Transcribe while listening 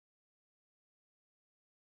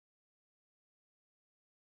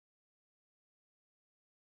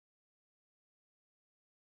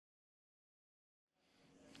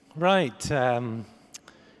Right.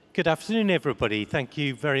 Good afternoon, everybody. Thank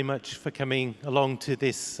you very much for coming along to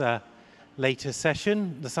this later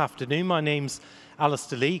session this afternoon. My name's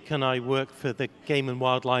Alastair Leake, and I work for the Game and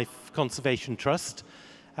Wildlife Conservation Trust.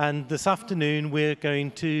 And this afternoon, we're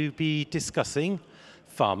going to be discussing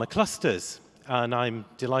farmer clusters. And I'm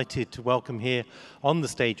delighted to welcome here on the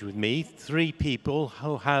stage with me three people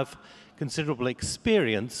who have considerable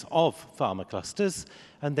experience of farmer clusters,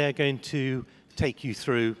 and they're going to take you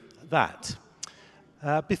through that.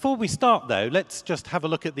 Before we start, though, let's just have a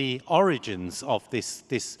look at the origins of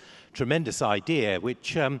this tremendous idea,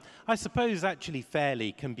 which I suppose actually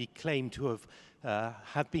fairly can be claimed to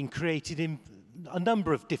have been created in a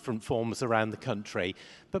number of different forms around the country.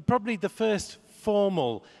 But probably the first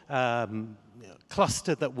formal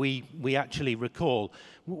cluster that we actually recall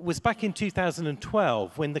was back in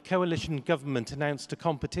 2012 when the coalition government announced a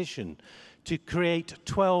competition to create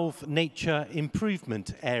 12 nature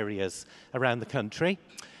improvement areas around the country.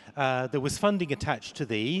 There was funding attached to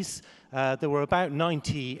these. There were about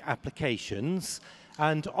 90 applications,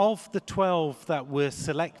 and of the 12 that were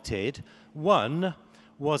selected, one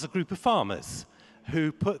was a group of farmers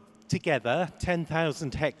who put together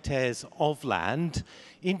 10,000 hectares of land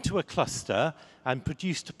into a cluster and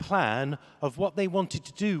produced a plan of what they wanted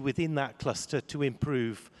to do within that cluster to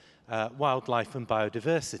improve wildlife and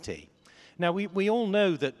biodiversity. Now, we all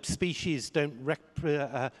know that species don't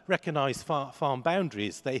recognize farm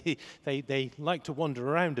boundaries. They like to wander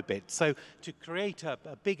around a bit. So to create a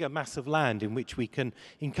bigger mass of land in which we can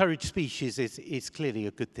encourage species is clearly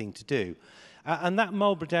a good thing to do. And that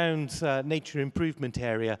Marlborough Downs nature improvement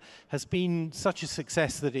area has been such a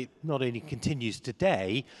success that it not only continues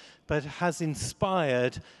today, but has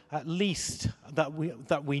inspired, at least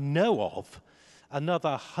that we know of, another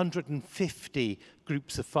 150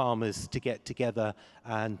 groups of farmers to get together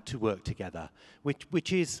and to work together,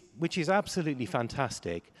 which is absolutely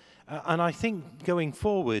fantastic. And I think going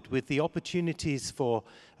forward with the opportunities for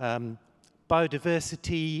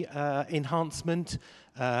biodiversity enhancement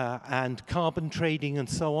and carbon trading and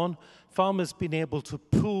so on, farmers being able to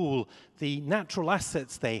pool the natural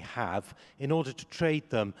assets they have in order to trade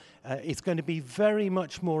them, it's going to be very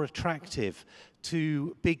much more attractive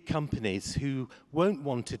to big companies who won't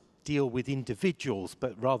want to deal with individuals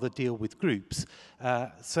but rather deal with groups.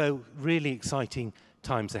 So really exciting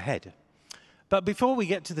times ahead. But before we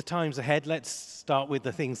get to the times ahead, let's start with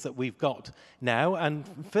the things that we've got now. And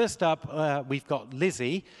first up, we've got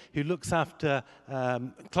Lizzie, who looks after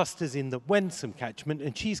clusters in the Wensum catchment,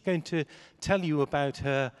 and she's going to tell you about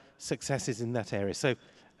her successes in that area. So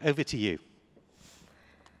over to you.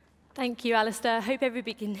 Thank you, Alastair. Hope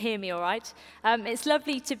everybody can hear me all right. It's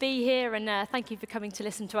lovely to be here, and thank you for coming to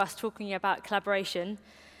listen to us talking about collaboration.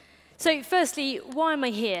 So firstly, why am I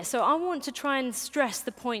here? So I want to try and stress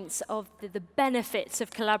the points of the benefits of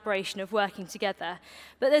collaboration, of working together.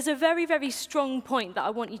 But there's a very, very strong point that I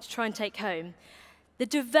want you to try and take home. The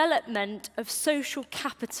development of social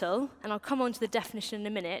capital, and I'll come on to the definition in a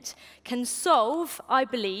minute, can solve, I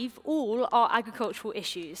believe, all our agricultural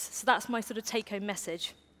issues. So that's my sort of take-home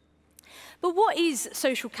message. But what is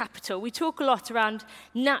social capital? We talk a lot around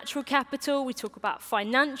natural capital, we talk about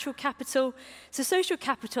financial capital. So social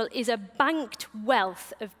capital is a banked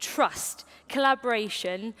wealth of trust,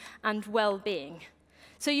 collaboration, and well-being.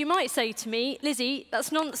 So you might say to me, Lizzie,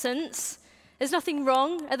 that's nonsense. There's nothing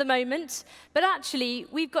wrong at the moment. But actually,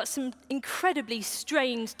 we've got some incredibly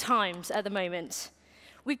strained times at the moment.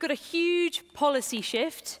 We've got a huge policy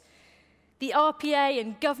shift. The RPA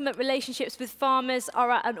and government relationships with farmers are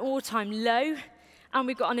at an all-time low, and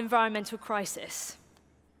we've got an environmental crisis.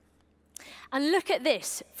 And look at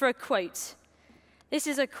this for a quote. This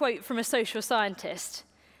is a quote from a social scientist.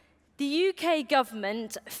 The UK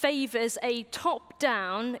government favours a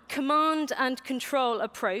top-down command and control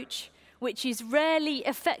approach, which is rarely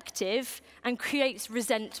effective and creates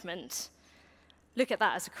resentment. Look at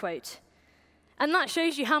that as a quote. And that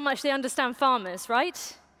shows you how much they understand farmers,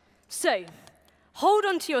 right? So, hold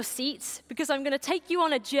on to your seats, because I'm going to take you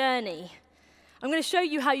on a journey. I'm going to show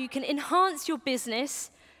you how you can enhance your business,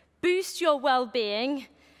 boost your well-being,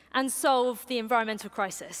 and solve the environmental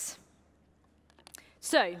crisis.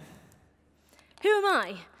 So, who am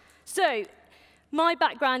I? So, my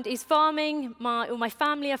background is farming, my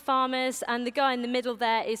family are farmers, and the guy in the middle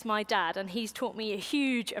there is my dad, and he's taught me a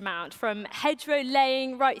huge amount, from hedgerow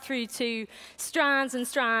laying right through to strands and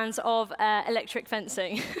strands of electric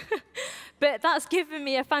fencing. But that's given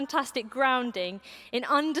me a fantastic grounding in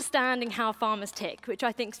understanding how farmers tick, which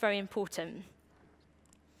I think is very important.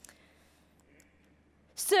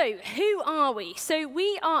 So who are we? So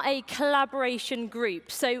we are a collaboration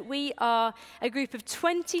group. So we are a group of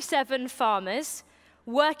 27 farmers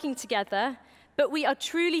working together, but we are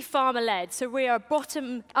truly farmer-led. So we are a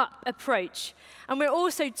bottom-up approach. And we're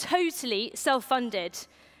also totally self-funded.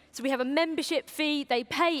 So we have a membership fee, they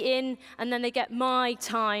pay in, and then they get my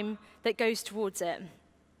time that goes towards it.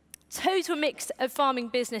 Total mix of farming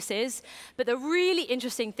businesses, but the really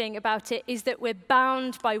interesting thing about it is that we're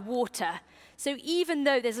bound by water. So even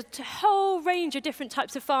though there's a whole range of different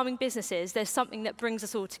types of farming businesses, there's something that brings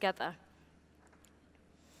us all together.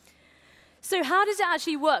 So how does it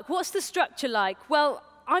actually work? What's the structure like? Well,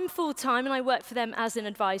 I'm full-time and I work for them as an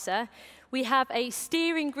advisor. We have a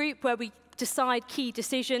steering group where we decide key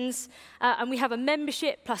decisions, and we have a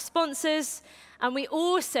membership plus sponsors, and we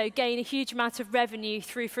also gain a huge amount of revenue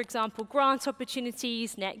through, for example, grant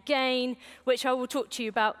opportunities, net gain, which I will talk to you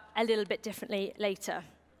about a little bit differently later.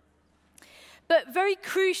 But very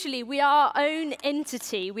crucially, we are our own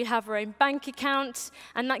entity. We have our own bank account,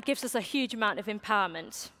 and that gives us a huge amount of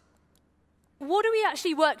empowerment. What do we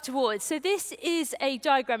actually work towards? So this is a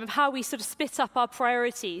diagram of how we sort of split up our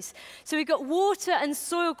priorities. So we've got water and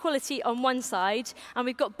soil quality on one side, and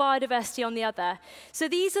we've got biodiversity on the other. So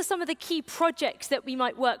these are some of the key projects that we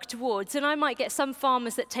might work towards. And I might get some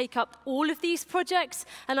farmers that take up all of these projects,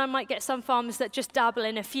 and I might get some farmers that just dabble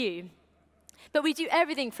in a few. But we do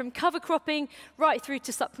everything from cover cropping right through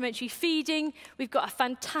to supplementary feeding. We've got a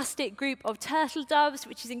fantastic group of turtle doves,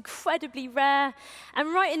 which is incredibly rare.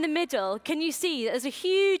 And right in the middle, can you see that there's a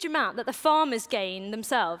huge amount that the farmers gain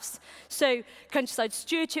themselves? So countryside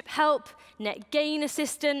stewardship help, net gain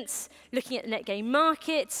assistance, looking at the net gain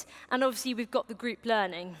market, and obviously we've got the group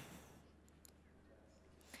learning.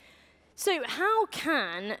 So how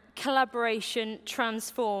can collaboration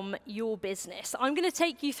transform your business? I'm going to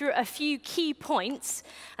take you through a few key points,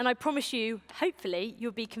 and I promise you, hopefully,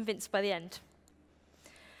 you'll be convinced by the end.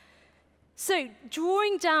 So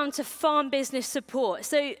drawing down to farm business support.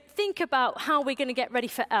 So think about how we're going to get ready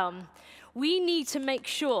for Elm. We need to make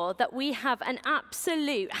sure that we have an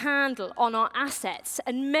absolute handle on our assets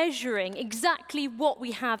and measuring exactly what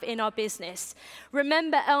we have in our business.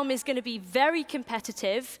 Remember, Elm is going to be very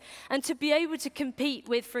competitive, and to be able to compete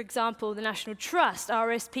with, for example, the National Trust,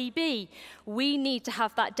 RSPB, we need to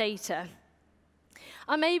have that data.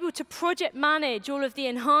 I'm able to project manage all of the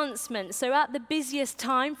enhancements. So at the busiest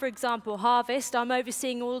time, for example, harvest, I'm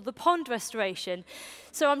overseeing all of the pond restoration.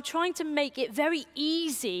 So I'm trying to make it very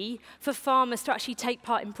easy for farmers to actually take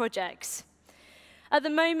part in projects. At the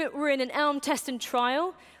moment, we're in an Elm test and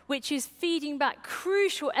trial, which is feeding back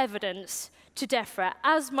crucial evidence to DEFRA.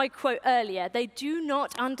 As my quote earlier, they do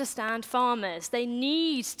not understand farmers. They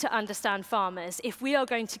need to understand farmers if we are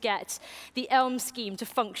going to get the Elm scheme to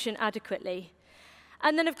function adequately.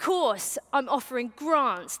 And then, of course, I'm offering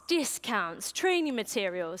grants, discounts, training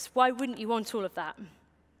materials. Why wouldn't you want all of that?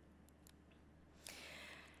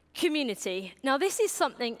 Community. Now, this is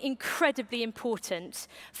something incredibly important.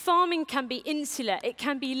 Farming can be insular, it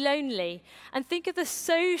can be lonely. And think of the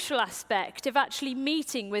social aspect of actually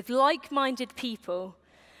meeting with like-minded people.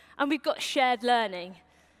 And we've got shared learning.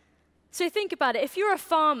 So think about it. If you're a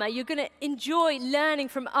farmer, you're going to enjoy learning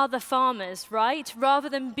from other farmers, right? Rather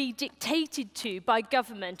than be dictated to by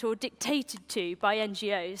government or dictated to by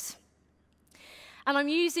NGOs. And I'm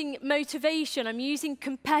using motivation, I'm using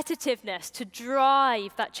competitiveness to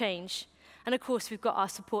drive that change. And of course, we've got our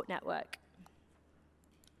support network.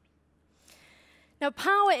 Now,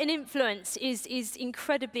 power and influence is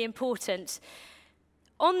incredibly important.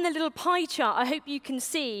 On the little pie chart, I hope you can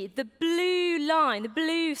see the blue line, the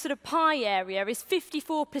blue sort of pie area is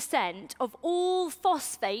 54% of all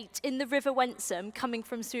phosphate in the River Wensum coming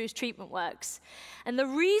from sewage treatment works. And the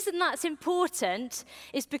reason that's important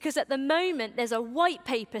is because at the moment there's a white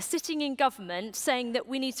paper sitting in government saying that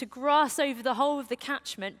we need to grass over the whole of the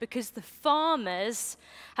catchment because the farmers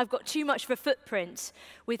have got too much of a footprint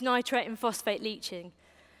with nitrate and phosphate leaching.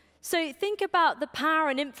 So think about the power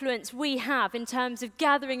and influence we have in terms of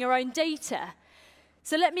gathering our own data.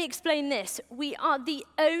 So let me explain this. We are the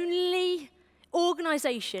only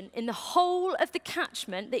organisation in the whole of the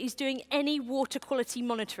catchment that is doing any water quality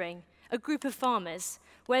monitoring, a group of farmers.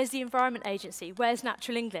 Where's the Environment Agency? Where's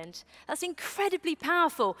Natural England? That's incredibly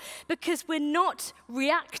powerful because we're not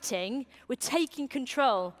reacting, we're taking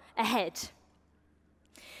control ahead.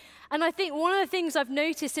 And I think one of the things I've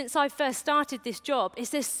noticed since I first started this job is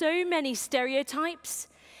there's so many stereotypes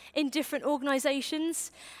in different organizations,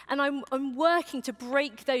 and I'm working to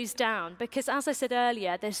break those down because, as I said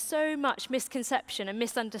earlier, there's so much misconception and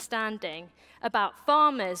misunderstanding about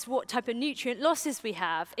farmers, what type of nutrient losses we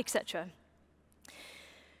have, etc.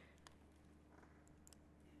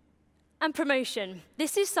 And promotion.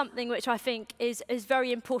 This is something which I think is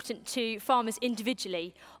very important to farmers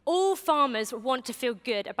individually. All farmers want to feel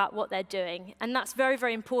good about what they're doing, and that's very,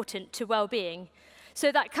 very important to well-being.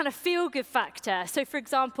 So that kind of feel-good factor. So for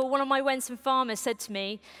example, one of my Wensum farmers said to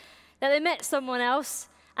me that they met someone else,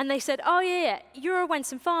 and they said, oh yeah, you're a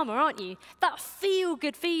Wensum farmer, aren't you? That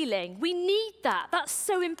feel-good feeling, we need that. That's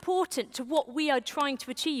so important to what we are trying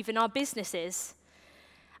to achieve in our businesses.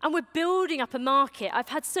 And we're building up a market. I've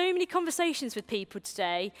had so many conversations with people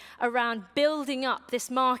today around building up this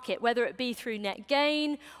market, whether it be through net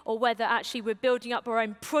gain or whether actually we're building up our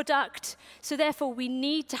own product. So therefore, we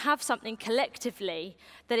need to have something collectively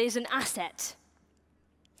that is an asset.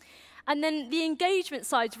 And then the engagement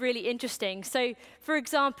side's really interesting. So, for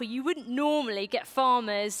example, you wouldn't normally get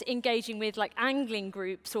farmers engaging with like angling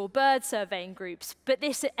groups or bird surveying groups, but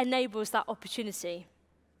this enables that opportunity.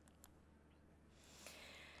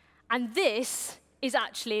 And this is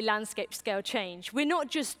actually landscape scale change. We're not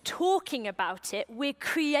just talking about it, we're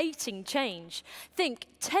creating change. Think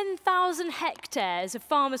 10,000 hectares of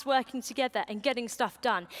farmers working together and getting stuff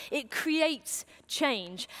done. It creates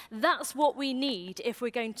change. That's what we need if we're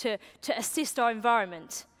going to assist our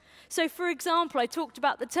environment. So for example, I talked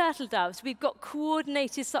about the turtle doves. We've got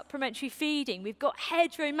coordinated supplementary feeding. We've got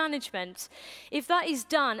hedgerow management. If that is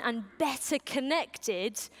done and better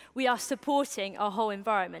connected, we are supporting our whole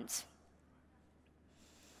environment.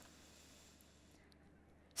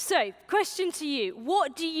 So, question to you.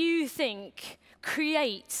 What do you think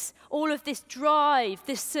creates all of this drive,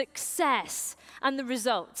 this success, and the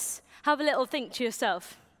results? Have a little think to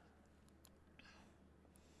yourself.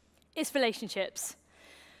 It's relationships.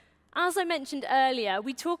 As I mentioned earlier,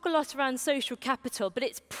 we talk a lot around social capital, but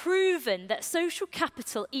it's proven that social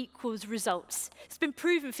capital equals results. It's been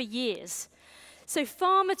proven for years. So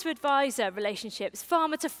farmer to advisor relationships,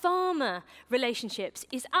 farmer to farmer relationships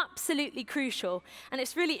is absolutely crucial. And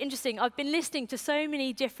it's really interesting. I've been listening to so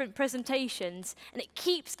many different presentations, and it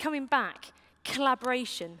keeps coming back.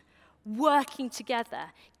 Collaboration, working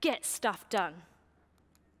together, get stuff done.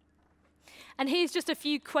 And here's just a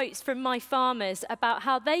few quotes from my farmers about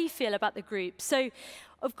how they feel about the group. So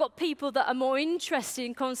I've got people that are more interested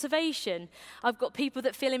in conservation. I've got people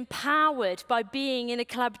that feel empowered by being in a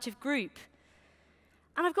collaborative group.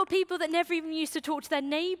 And I've got people that never even used to talk to their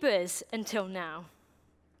neighbours until now.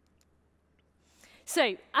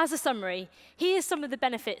 So, as a summary, here's some of the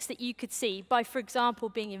benefits that you could see by, for example,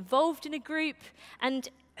 being involved in a group. And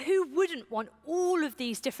who wouldn't want all of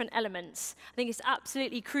these different elements? I think it's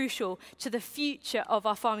absolutely crucial to the future of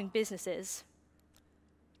our farming businesses.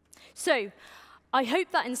 So, I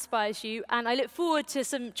hope that inspires you, and I look forward to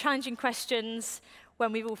some challenging questions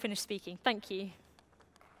when we've all finished speaking. Thank you.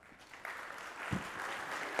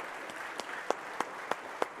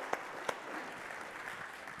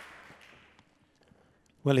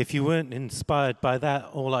 Well, if you weren't inspired by that,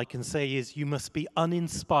 all I can say is you must be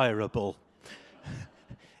uninspirable.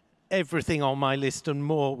 Everything on my list and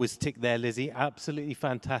more was ticked there, Lizzie. Absolutely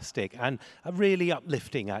fantastic and really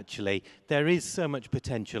uplifting, actually. There is so much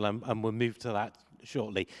potential, and we'll move to that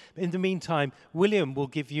shortly. In the meantime, William will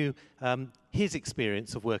give you his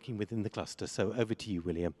experience of working within the cluster. So over to you,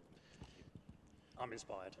 William. I'm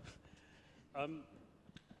inspired.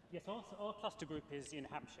 Yes, our cluster group is in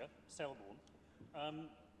Hampshire, Selborne.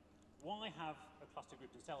 Why have a cluster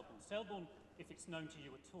group in Selborne? Selborne, if it's known to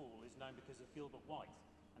you at all, is known because of Gilbert White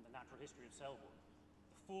and the natural history of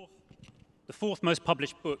Selborne. The fourth most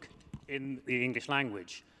published book in the English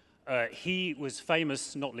language. He was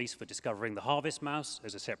famous not least for discovering the harvest mouse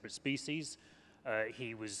as a separate species.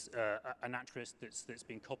 He was a naturalist that's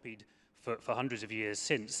been copied for hundreds of years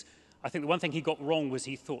since. I think the one thing he got wrong was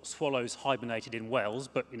he thought swallows hibernated in wells,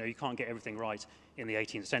 but you can't get everything right in the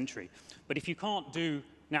 18th century. But if you can't do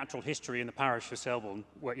natural history in the parish of Selborne,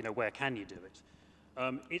 where can you do it?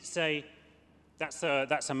 That's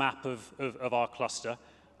a map of our cluster.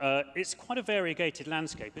 It's quite a variegated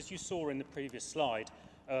landscape. As you saw in the previous slide,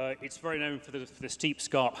 it's very known for the steep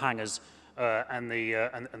scarp hangers and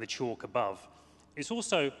the chalk above. It's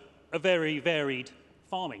also a very varied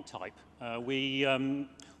farming type.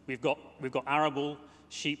 We've got arable,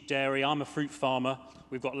 sheep, dairy. I'm a fruit farmer.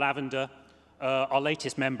 We've got lavender. Our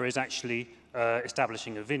latest member is actually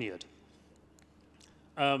establishing a vineyard.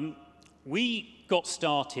 We got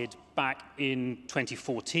started back in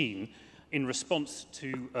 2014 in response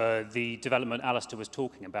to the development Alastair was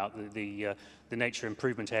talking about, the nature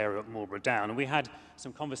improvement area at Marlborough Down. And we had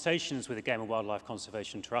some conversations with the Game and Wildlife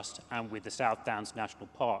Conservation Trust and with the South Downs National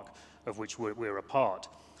Park, of which we're a part.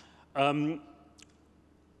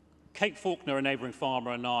 Kate Faulkner, a neighbouring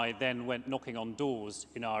farmer, and I then went knocking on doors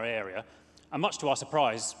in our area. And much to our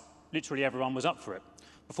surprise, literally everyone was up for it.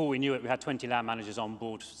 Before we knew it, we had 20 land managers on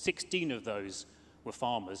board. 16 of those were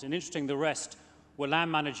farmers. And interesting, the rest were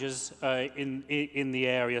land managers in the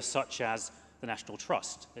area, such as the National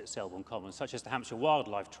Trust at Selborne Commons, such as the Hampshire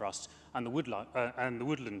Wildlife Trust and the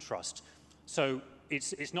Woodland Trust. So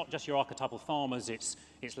it's not just your archetypal farmers, it's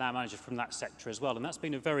land managers from that sector as well. And that's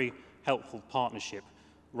been a very helpful partnership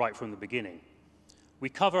right from the beginning. We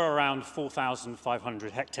cover around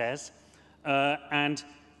 4,500 hectares, and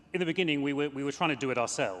in the beginning we were trying to do it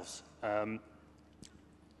ourselves,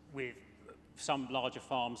 with some larger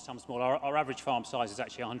farms, some smaller. Our average farm size is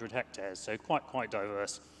actually 100 hectares, so quite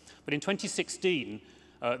diverse. But in 2016,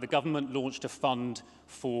 the government launched a fund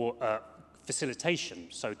for facilitation,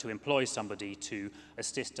 so to employ somebody to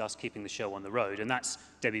assist us keeping the show on the road, and that's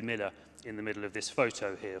Debbie Miller in the middle of this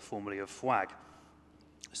photo here, formerly of FWAG.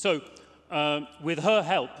 So with her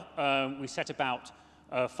help, we set about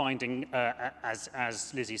finding,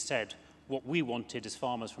 as Lizzie said, what we wanted as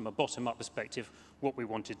farmers from a bottom-up perspective, what we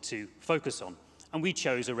wanted to focus on. And we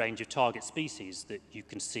chose a range of target species that you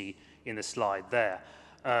can see in the slide there.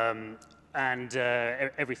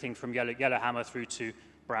 Everything from yellowhammer through to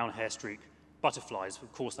brown hairstreak butterflies.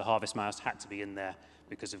 Of course, the harvest mouse had to be in there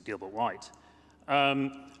because of Gilbert White.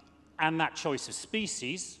 And that choice of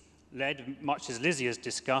species led, much as Lizzie has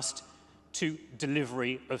discussed, to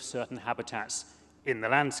delivery of certain habitats in the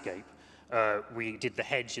landscape. We did the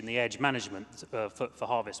hedge and the edge management for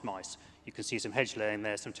harvest mice. You can see some hedge laying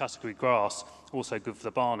there, some tussocky grass, also good for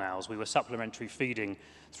the barn owls. We were supplementary feeding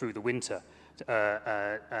through the winter,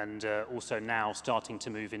 and also now starting to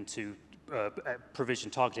move into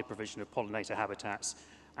targeted provision of pollinator habitats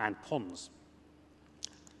and ponds.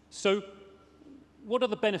 So what are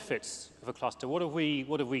the benefits of a cluster? What have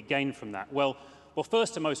we gained from that? Well,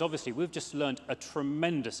 first and most obviously, we've just learned a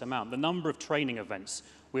tremendous amount. The number of training events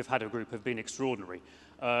we've had a group have been extraordinary.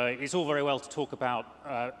 It's all very well to talk about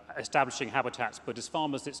establishing habitats, but as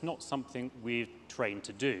farmers, it's not something we're trained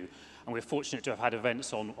to do. And we're fortunate to have had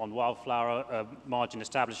events on wildflower margin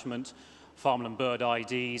establishment, farmland bird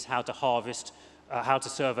IDs, how to harvest, how to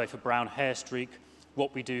survey for brown hairstreak,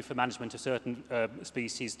 what we do for management of certain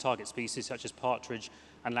species, target species such as partridge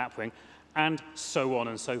and lapwing, and so on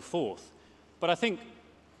and so forth. But I think,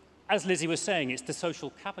 as Lizzie was saying, it's the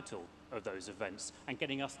social capital of those events and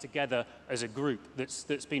getting us together as a group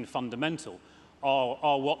that's been fundamental.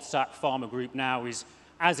 Our WhatsApp farmer group now is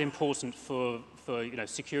as important for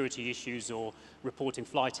security issues or reporting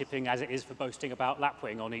fly tipping as it is for boasting about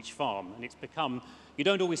lapwing on each farm. And it's become, you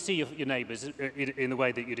don't always see your neighbours in the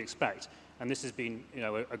way that you'd expect. And this has been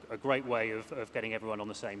a great way of getting everyone on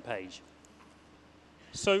the same page.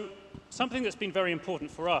 So something that's been very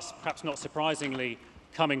important for us, perhaps not surprisingly,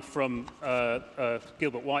 coming from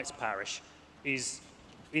Gilbert White's parish, is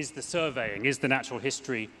the surveying, is the natural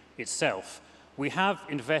history itself. We have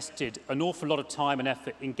invested an awful lot of time and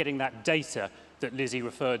effort in getting that data that Lizzie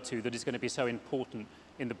referred to that is going to be so important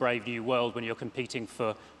in the brave new world when you're competing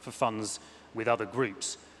for funds with other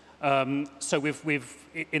groups. So we've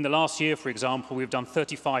in the last year, for example, we've done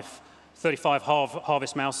 35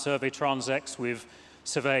 harvest mouse survey transects. We've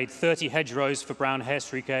surveyed 30 hedgerows for brown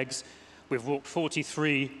hairstreak eggs. We've walked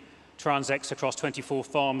 43 transects across 24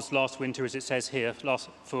 farms last winter, as it says here,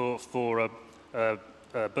 for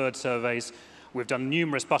bird surveys. We've done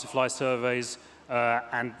numerous butterfly surveys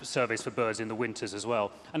and surveys for birds in the winters as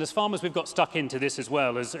well. And as farmers, we've got stuck into this as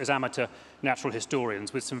well as amateur natural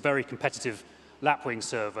historians with some very competitive lapwing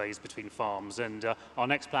surveys between farms. And our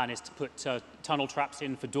next plan is to put tunnel traps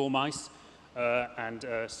in for dormice and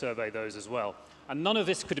survey those as well. And none of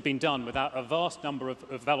this could have been done without a vast number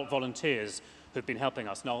of volunteers who've been helping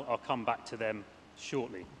us, and I'll come back to them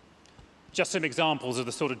shortly. Just some examples of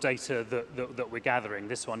the sort of data that we're gathering,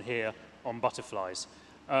 this one here on butterflies.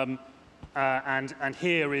 And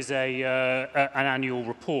here is an annual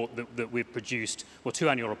report that we've produced, or two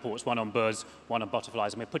annual reports, one on birds, one on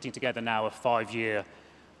butterflies, and we're putting together now a 5-year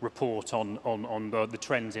report on the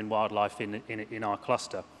trends in wildlife in our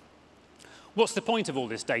cluster. What's the point of all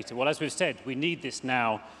this data? Well, as we've said, we need this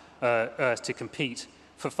now to compete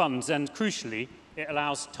for funds, and crucially, it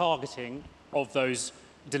allows targeting of those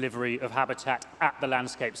delivery of habitat at the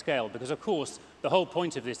landscape scale, because of course, the whole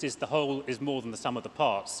point of this is the whole is more than the sum of the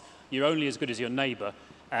parts. You're only as good as your neighbour,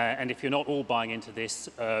 and if you're not all buying into this,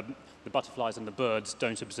 the butterflies and the birds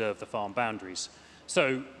don't observe the farm boundaries.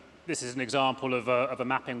 So this is an example of a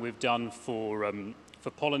mapping we've done for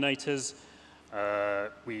pollinators.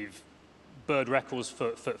 We've bird records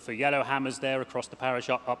for yellowhammers there across the parish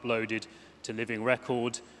uploaded to Living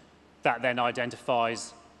Record. That then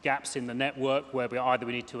identifies gaps in the network where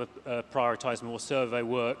we need to prioritise more survey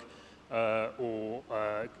work, or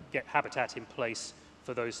get habitat in place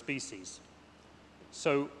for those species.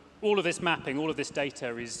 So all of this mapping, all of this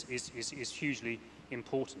data is hugely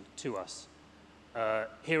important to us.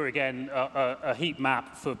 Here again, a heat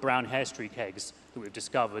map for brown hairstreak eggs that we've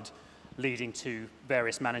discovered, leading to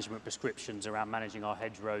various management prescriptions around managing our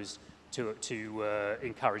hedgerows to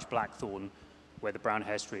encourage blackthorn, where the brown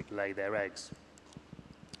hairstreak lay their eggs.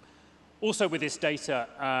 Also with this data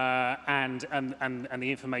and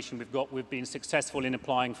the information we've got, we've been successful in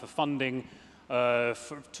applying for funding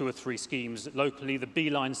for 2 or 3 schemes locally. The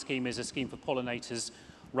Beeline scheme is a scheme for pollinators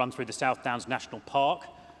run through the South Downs National Park.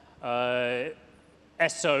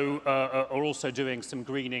 ESSO are also doing some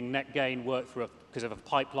greening net gain work because of a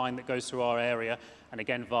pipeline that goes through our area. And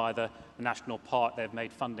again, via the National Park, they've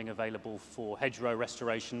made funding available for hedgerow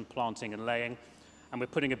restoration, planting and laying. And we're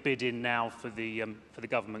putting a bid in now for the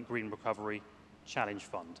Government Green Recovery Challenge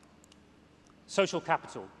Fund. Social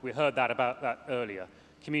capital, we heard about that earlier.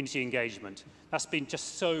 Community engagement, that's been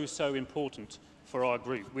just so important for our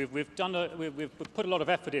group. We've put a lot of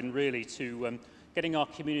effort in really to getting our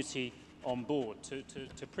community on board,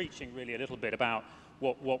 to preaching really a little bit about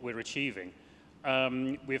what we're achieving.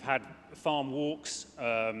 We've had farm walks,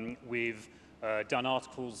 we've done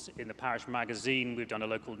articles in the parish magazine, we've done a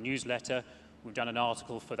local newsletter, we've done an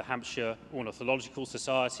article for the Hampshire Ornithological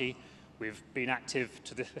Society, we've been active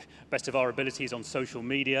to the best of our abilities on social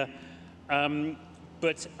media,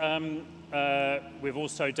 but we've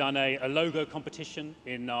also done a logo competition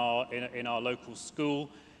in our local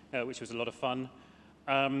school, which was a lot of fun.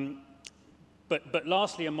 But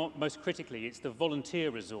lastly and most critically, it's the volunteer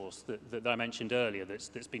resource that I mentioned earlier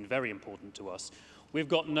that's been very important to us. We've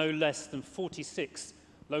got no less than 46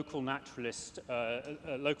 local naturalists,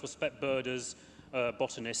 local spec birders,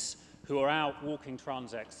 botanists, who are out walking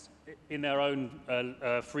transects in their own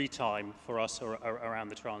free time for us around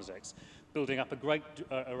the transects, building up a great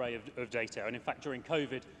array of data. And in fact, during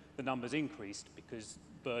COVID, the numbers increased because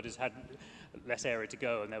birders had less area to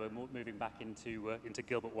go and they were moving back into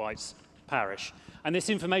Gilbert White's parish. And this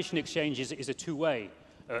information exchange is a two-way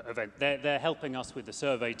event. They're helping us with the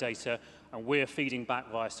survey data, and we're feeding back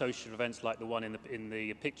via social events like the one in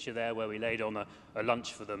the picture there where we laid on a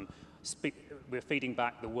lunch for them. We're feeding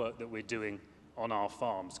back the work that we're doing on our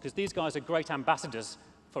farms, because these guys are great ambassadors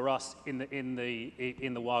for us in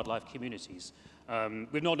the wildlife communities.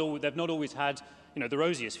 They've not always had, the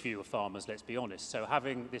rosiest view of farmers, let's be honest. So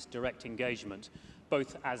having this direct engagement,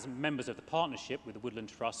 both as members of the partnership with the Woodland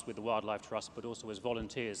Trust, with the Wildlife Trust, but also as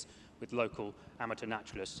volunteers with local amateur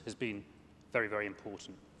naturalists, has been very, very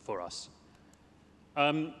important for us.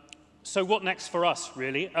 So what next for us,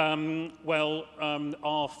 really? Our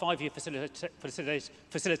 5-year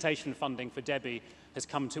facilitation funding for Debbie is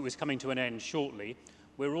coming to an end shortly.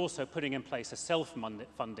 We're also putting in place a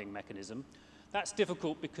self-funding mechanism. That's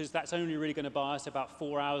difficult because that's only really going to buy us about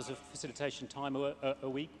 4 hours of facilitation time a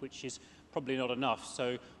week, which is probably not enough.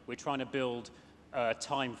 So we're trying to build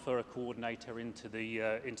time for a coordinator into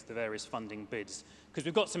the various funding bids, because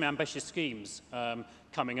we've got some ambitious schemes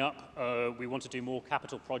coming up. We want to do more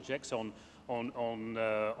capital projects on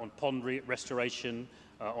pond restoration,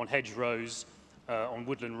 on hedgerows, on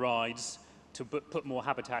woodland rides, to put more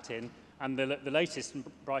habitat in. And the latest and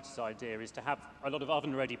brightest idea is to have a lot of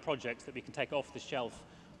oven-ready projects that we can take off the shelf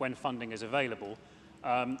when funding is available.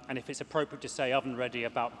 And if it's appropriate to say oven-ready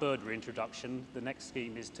about bird reintroduction, the next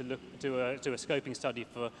scheme is to do a scoping study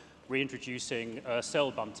for reintroducing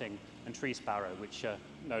cell bunting and tree sparrow, which are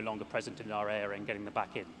no longer present in our area, and getting them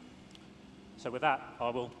back in. So with that,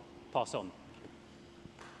 I will pass on.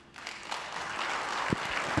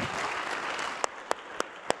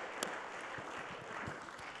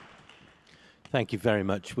 Thank you very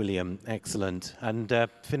much, William. Excellent. And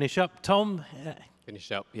finish up, Tom?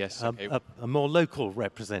 Finish up, yes. A more local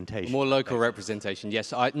representation. More local representation,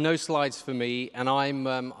 yes. No slides for me, and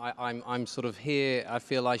I'm sort of here. I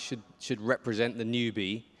feel I should represent the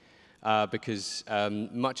newbie, because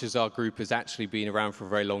much as our group has actually been around for a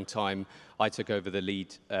very long time, I took over the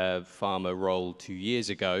lead farmer role 2 years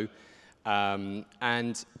ago. I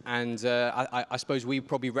suppose we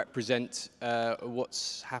probably represent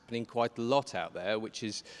what's happening quite a lot out there, which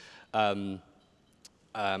is a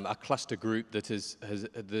cluster group that has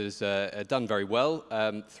done very well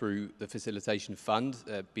through the Facilitation Fund,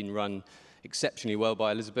 been run exceptionally well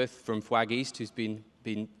by Elizabeth from Fwag East, who's been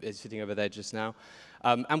sitting over there just now.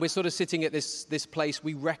 And we're sort of sitting at this place.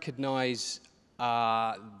 We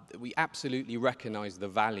absolutely recognise the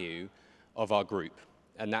value of our group.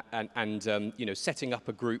 And setting up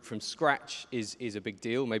a group from scratch is a big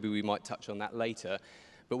deal. Maybe we might touch on that later.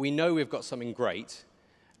 But we know we've got something great,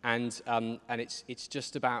 and it's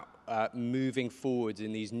just about moving forward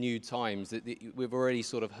in these new times. We've already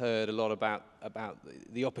sort of heard a lot about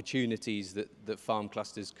the opportunities that farm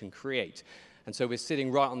clusters can create. And so we're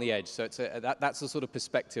sitting right on the edge. So that's the sort of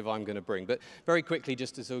perspective I'm going to bring. But very quickly,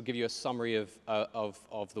 just to sort of give you a summary of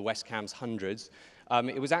the West Cambs Hundreds,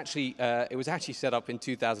 it was actually set up in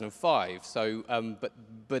 2005. So,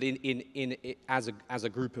 but as a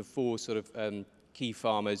group of four sort of key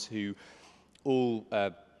farmers who all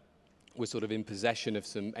were sort of in possession of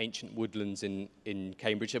some ancient woodlands in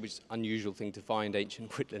Cambridgeshire, which is an unusual thing to find,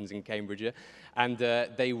 ancient woodlands in Cambridgeshire, and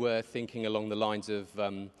they were thinking along the lines of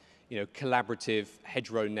collaborative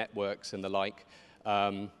hedgerow networks and the like,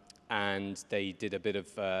 and they did a bit of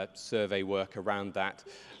survey work around that,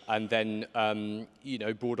 and then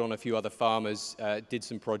brought on a few other farmers, did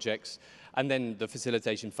some projects, and then the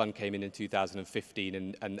facilitation fund came in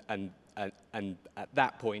 2015, and at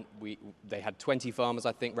that point they had 20 farmers,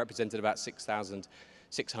 I think, represented about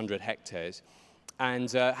 6,600 hectares.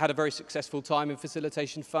 And had a very successful time in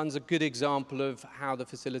facilitation funds. A good example of how the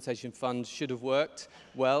facilitation fund should have worked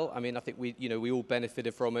well. I mean, I think we all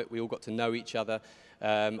benefited from it. We all got to know each other.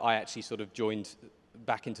 I actually sort of joined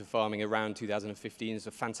back into farming around 2015. It's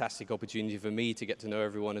a fantastic opportunity for me to get to know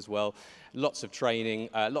everyone as well. Lots of training,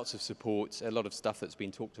 lots of support, a lot of stuff that's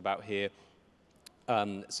been talked about here.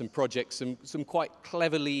 Some projects, some quite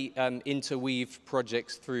cleverly interweaved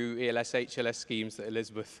projects through ELS, HLS schemes that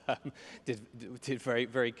Elizabeth did very,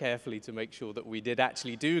 very carefully to make sure that we did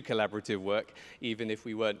actually do collaborative work, even if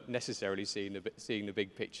we weren't necessarily seeing the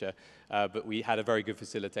big picture. But we had a very good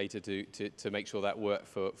facilitator to make sure that worked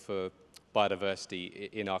for biodiversity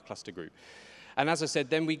in our cluster group. And as I said,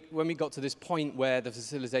 then when we got to this point where the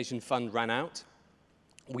facilitation fund ran out,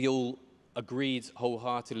 we all agreed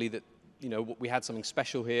wholeheartedly that we had something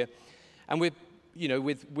special here, and with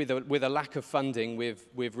a lack of funding,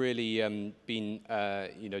 we've really been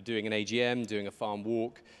doing an AGM, doing a farm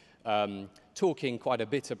walk, talking quite a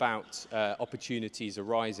bit about opportunities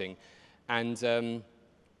arising, and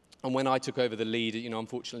when I took over the lead,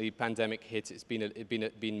 unfortunately, pandemic hit. It's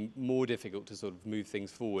been more difficult to sort of move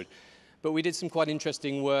things forward. But we did some quite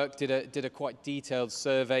interesting work, did a quite detailed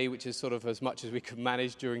survey, which is sort of as much as we could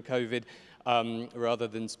manage during COVID, rather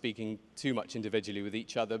than speaking too much individually with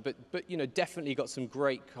each other. But definitely got some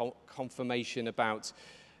great confirmation about,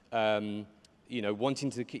 wanting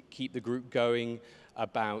to keep the group going,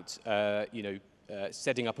 about,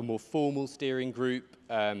 setting up a more formal steering group,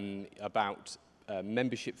 about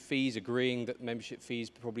membership fees, agreeing that membership fees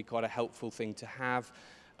are probably quite a helpful thing to have.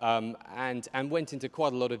 And went into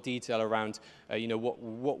quite a lot of detail around,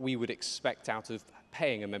 what we would expect out of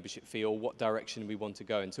paying a membership fee, or what direction we want to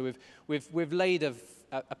go in. So we've laid a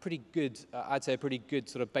pretty good, I'd say a pretty good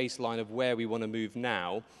sort of baseline of where we want to move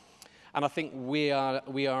now, and I think we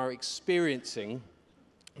are experiencing,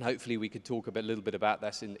 and hopefully we could talk a little bit about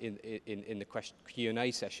this in the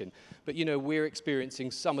Q&A session. But we're experiencing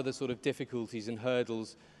some of the sort of difficulties and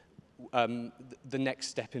hurdles the next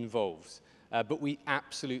step involves. But we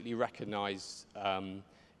absolutely recognise,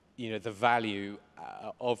 the value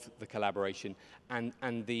of the collaboration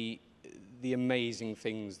and the amazing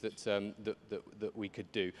things that we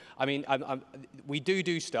could do. I mean, we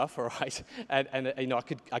do stuff, all right, and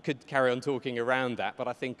I could carry on talking around that, but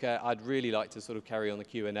I think I'd really like to sort of carry on the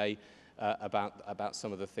Q&A about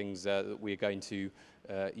some of the things that we're going to,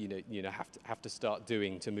 have to start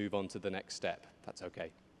doing to move on to the next step. That's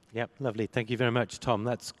okay. Yep, lovely. Thank you very much, Tom.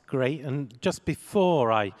 That's great. And just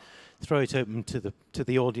before I throw it open to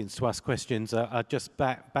the audience to ask questions, I'll just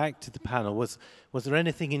back to the panel. Was there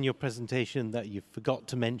anything in your presentation that you forgot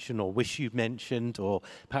to mention, or wish you'd mentioned, or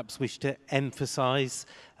perhaps wish to emphasise?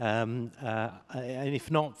 And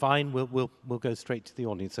if not, fine. We'll go straight to the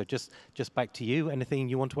audience. So just back to you. Anything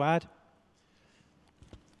you want to add?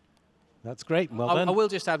 That's great. Well done. I will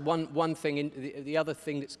just add one thing. The other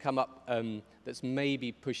thing that's come up that's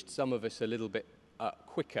maybe pushed some of us a little bit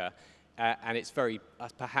quicker, and it's very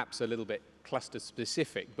perhaps a little bit cluster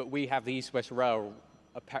specific, but we have the East-West Rail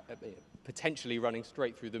potentially running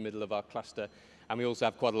straight through the middle of our cluster, and we also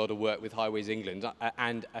have quite a lot of work with Highways England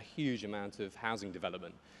and a huge amount of housing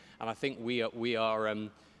development. And I think we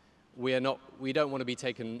don't want to be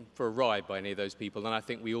taken for a ride by any of those people, and I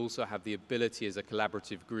think we also have the ability as a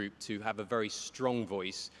collaborative group to have a very strong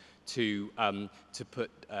voice to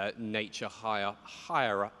put nature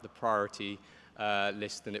higher up the priority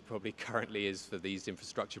list than it probably currently is for these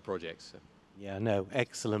infrastructure projects. So, Yeah, no,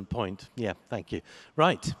 excellent point. Yeah, thank you.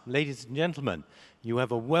 Right, ladies and gentlemen, you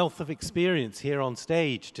have a wealth of experience here on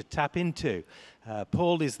stage to tap into.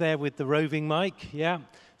 Paul is there with the roving mic, yeah.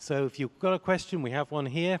 So if you've got a question, we have one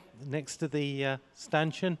here next to the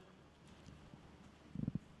stanchion.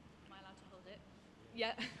 Am I allowed to hold it?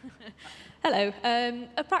 Yeah. Hello.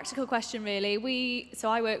 A practical question, really.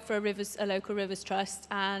 So I work for a local rivers trust,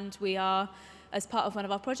 and we are, as part of one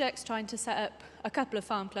of our projects, trying to set up a couple of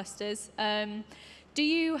farm clusters. Do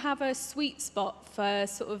you have a sweet spot for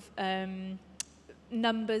sort of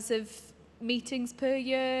numbers of meetings per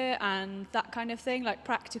year and that kind of thing, like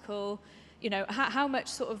practical, you know, how much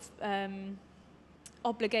sort of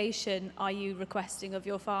obligation are you requesting of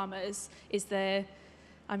your farmers? Is there,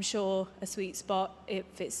 I'm sure, a sweet spot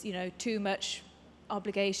if it's, you know, too much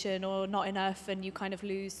obligation or not enough and you kind of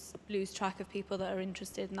lose track of people that are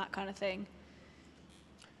interested in that kind of thing?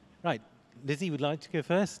 Right. Lizzie, would like to go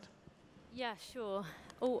first? Yeah, sure.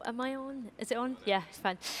 Oh, am I on? Is it on? Yeah, it's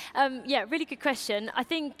fine. Yeah, really good question. I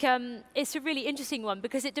think it's a really interesting one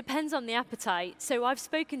because it depends on the appetite. So I've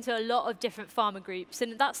spoken to a lot of different farmer groups,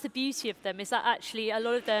 and that's the beauty of them, is that actually a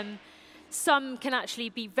lot of them, some can actually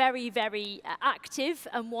be very, very active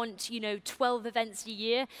and want, you know, 12 events a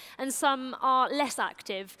year, and some are less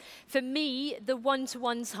active. For me, the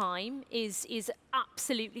one-to-one time is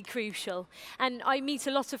absolutely crucial. And I meet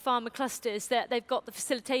a lot of farmer clusters that they've got the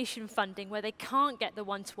facilitation funding where they can't get the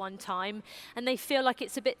one-to-one time, and they feel like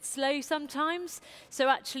it's a bit slow sometimes. So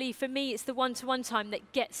actually, for me, it's the one-to-one time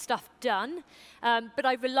that gets stuff done. But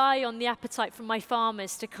I rely on the appetite from my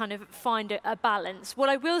farmers to kind of find a balance. What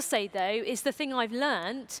I will say, though, is the thing I've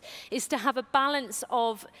learnt is to have a balance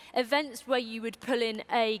of events where you would pull in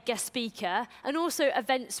a guest speaker and also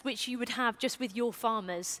events which you would have just with your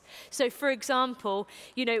farmers. So, for example,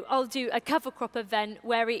 you know, I'll do a cover crop event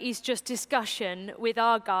where it is just discussion with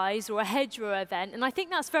our guys, or a hedgerow event, and I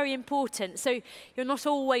think that's very important. So you're not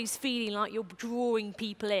always feeling like you're drawing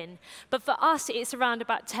people in. But for us, it's around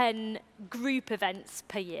about 10 group events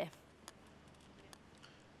per year.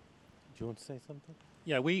 Do you want to say something?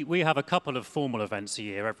 Yeah, we have a couple of formal events a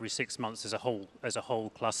year, every 6 months as a whole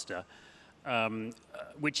cluster,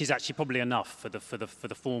 which is actually probably enough for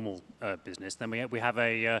the formal business. Then we have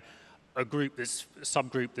a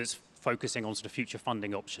subgroup that's focusing on sort of future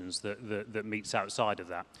funding options that meets outside of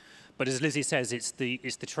that. But as Lizzie says, it's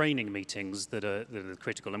the training meetings that are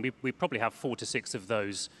critical, and we probably have 4 to 6 of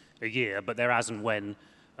those a year, but they're as and when,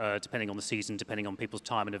 depending on the season, depending on people's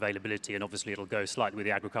time and availability, and obviously it'll go slightly with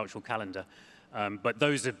the agricultural calendar. But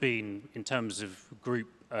those have been, in terms of group,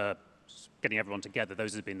 getting everyone together,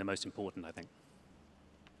 those have been the most important, I think.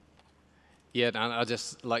 Yeah, and I'd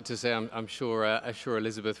just like to say I'm sure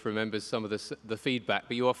Elizabeth remembers some of the feedback,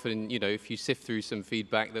 but you often, you know, if you sift through some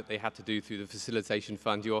feedback that they had to do through the facilitation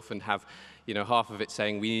fund, you often have, you know, half of it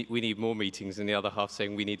saying we need more meetings and the other half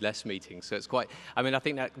saying we need less meetings. So it's quite, I mean, I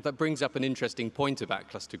think that brings up an interesting point about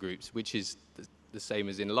cluster groups, which is the same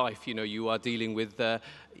as in life. You know, you are dealing with,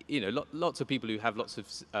 you know, lots of people who have lots of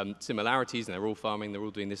similarities, and they're all farming, they're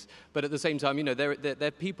all doing this. But at the same time, you know,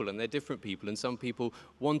 they're people, and they're different people, and some people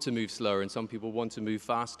want to move slower, and some people want to move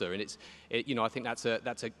faster. And you know, I think that's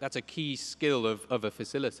a key skill of a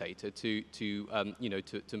facilitator to you know,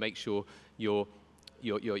 to make sure you're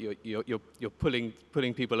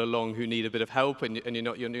pulling people along who need a bit of help, and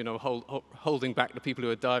you're not holding back the people who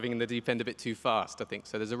are diving in the deep end a bit too fast, I think.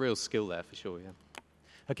 So there's a real skill there for sure, yeah.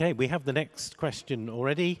 Okay, we have the next question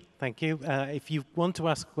already. Thank you. If you want to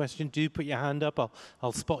ask a question, do put your hand up.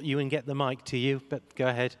 I'll spot you and get the mic to you, but go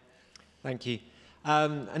ahead. Thank you.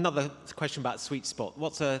 Another question about sweet spot.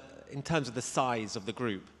 In terms of the size of the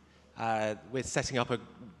group, we're setting up a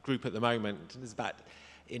group at the moment. There's about,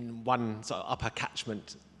 in one sort of upper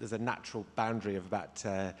catchment, there's a natural boundary of about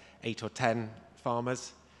 8 or 10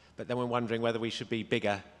 farmers. But then we're wondering whether we should be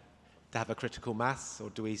bigger to have a critical mass, or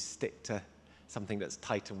do we stick to something that's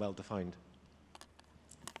tight and well-defined?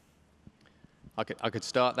 I could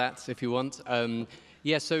start that if you want.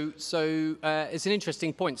 Yeah, so it's an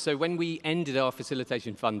interesting point. So when we ended our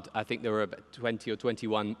facilitation fund, I think there were about 20 or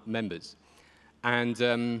 21 members, and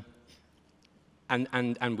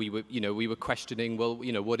we were, you know, we were questioning, well,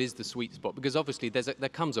 you know, what is the sweet spot? Because obviously there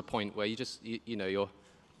comes a point where you know, you're,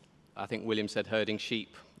 I think William said, herding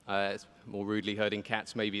sheep. It's more rudely herding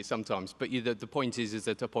cats maybe sometimes, but the point is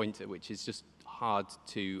at a point at which it's just hard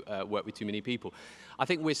to work with too many people. I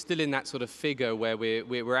think we're still in that sort of figure where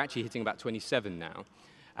we're actually hitting about 27 now,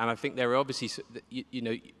 and I think there are obviously, you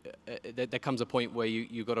know, there comes a point where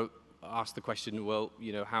you've got to ask the question, well,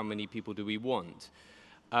 you know, how many people do we want?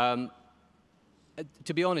 To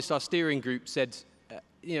be honest, our steering group said,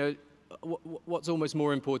 you know, what's almost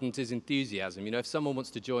more important is enthusiasm. You know, if someone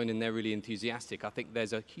wants to join and they're really enthusiastic, I think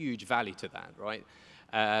there's a huge value to that, right?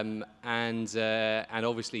 And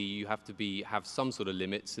obviously you have to have some sort of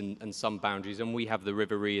limits and some boundaries, and we have the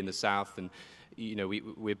River Ree in the south, and you know,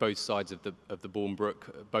 we're both sides of the Bourne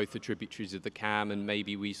Brook, both the tributaries of the Cam, and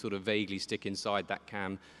maybe we sort of vaguely stick inside that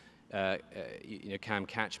Cam, Cam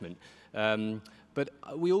catchment. But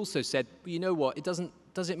we also said, you know what,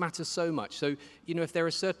 does it matter so much? So, you know, if there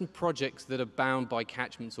are certain projects that are bound by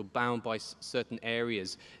catchments or bound by certain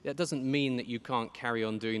areas, that doesn't mean that you can't carry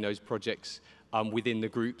on doing those projects within the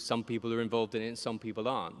group. Some people are involved in it and some people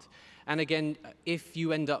aren't. And again, if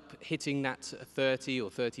you end up hitting that 30 or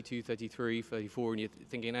 32, 33, 34, and you're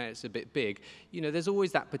thinking, it's a bit big, you know, there's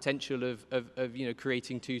always that potential of you know,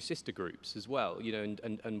 creating two sister groups as well, you know,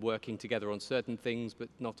 and working together on certain things, but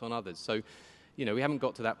not on others. So, you know, we haven't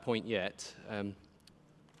got to that point yet.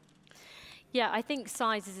 Yeah, I think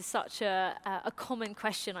size is such a common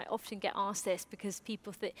question. I often get asked this because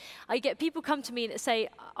people think, I get people come to me that say,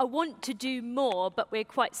 I want to do more, but we're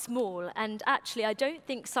quite small. And actually, I don't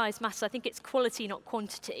think size matters. I think it's quality, not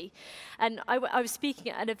quantity. And I was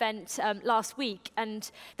speaking at an event last week,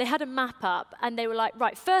 and they had a map up, and they were like,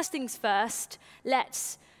 right, first things first,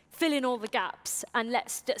 let's fill in all the gaps, and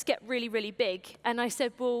let's get really, really big. And I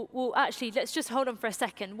said, well, actually, let's just hold on for a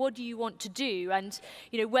second. What do you want to do? And,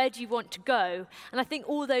 you know, where do you want to go? And I think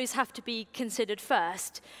all those have to be considered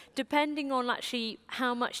first, depending on actually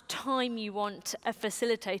how much time you want a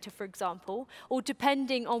facilitator, for example, or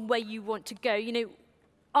depending on where you want to go. You know,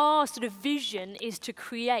 our sort of vision is to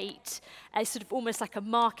create a sort of almost like a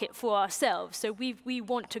market for ourselves. So we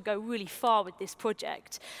want to go really far with this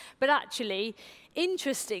project. But actually,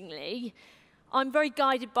 interestingly, I'm very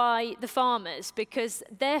guided by the farmers, because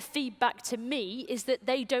their feedback to me is that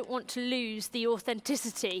they don't want to lose the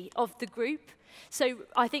authenticity of the group. So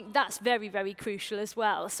I think that's very, very crucial as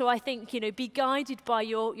well. So I think, you know, be guided by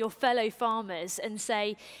your fellow farmers and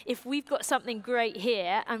say, if we've got something great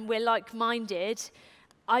here and we're like-minded,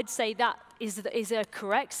 I'd say that is a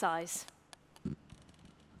correct size.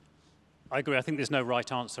 I agree. I think there's no right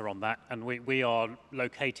answer on that. And we are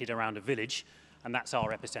located around a village, and that's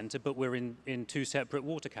our epicenter, but we're in two separate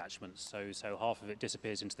water catchments. So half of it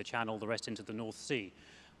disappears into the Channel, the rest into the North Sea.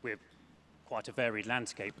 We're quite a varied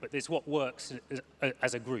landscape, but it's what works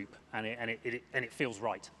as a group, and it feels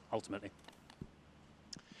right, ultimately.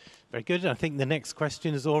 Very good. I think the next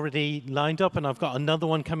question is already lined up, and I've got another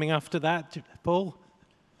one coming after that. Paul?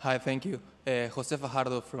 Hi, thank you. Jose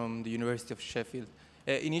Fajardo from the University of Sheffield.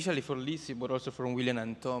 Initially for Lizzie, but also from William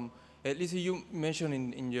and Tom. Lizzie, you mentioned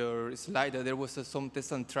in your slide that there was some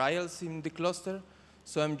tests and trials in the cluster.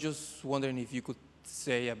 So I'm just wondering if you could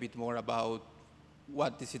say a bit more about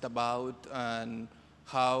what is it about and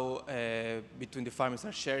how between the farmers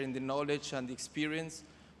are sharing the knowledge and the experience,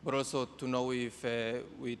 but also to know if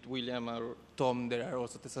with William or Tom there are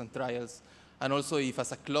also tests and trials, and also if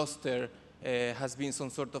as a cluster has been some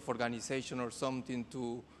sort of organization or something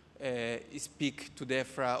to speak to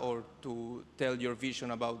DEFRA or to tell your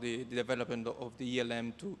vision about the development of the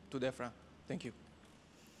ELM to DEFRA. Thank you.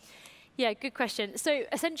 Yeah, good question. So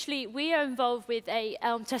essentially, we are involved with a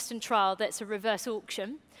elm test and trial that's a reverse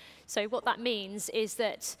auction. So what that means is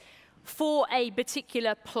that for a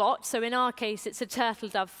particular plot, so in our case, it's a turtle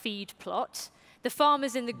dove feed plot, the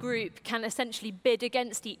farmers in the group can essentially bid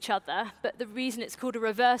against each other, but the reason it's called a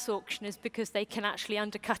reverse auction is because they can actually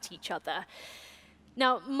undercut each other.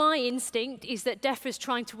 Now, my instinct is that DEFRA is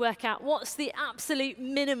trying to work out what's the absolute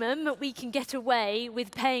minimum that we can get away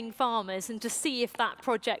with paying farmers and to see if that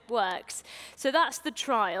project works. So that's the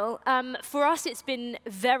trial. For us, it's been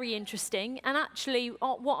very interesting. And actually,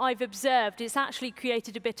 what I've observed is actually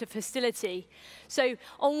created a bit of hostility. So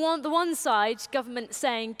on the one side, government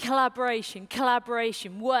saying collaboration,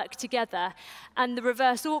 collaboration, work together. And the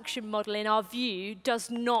reverse auction model, in our view, does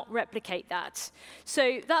not replicate that.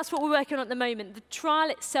 So that's what we're working on at the moment. The trial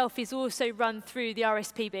itself is also run through the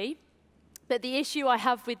RSPB. But the issue I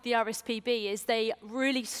have with the RSPB is they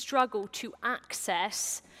really struggle to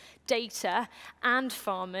access data and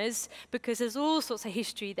farmers because there's all sorts of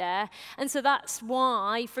history there. And so that's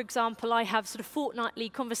why, for example, I have sort of fortnightly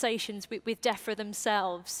conversations with DEFRA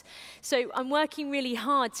themselves. So I'm working really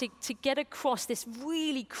hard to get across this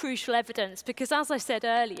really crucial evidence because, as I said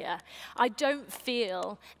earlier, I don't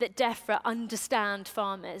feel that DEFRA understand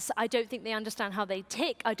farmers. I don't think they understand how they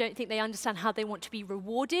tick. I don't think they understand how they want to be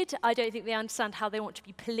rewarded. I don't think they understand how they want to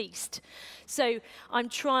be policed. So I'm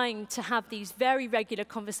trying to have these very regular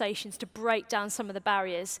conversations to break down some of the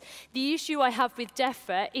barriers. The issue I have with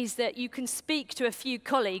DEFRA is that you can speak to a few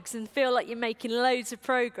colleagues and feel like you're making loads of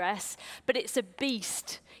progress, but it's a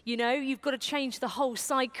beast. You know, you've got to change the whole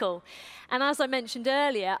cycle. And as I mentioned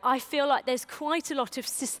earlier, I feel like there's quite a lot of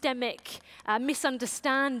systemic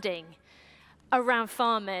misunderstanding around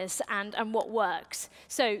farmers and what works.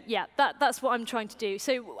 So yeah, that's what I'm trying to do.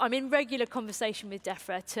 So I'm in regular conversation with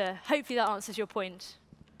DEFRA to hopefully that answers your point.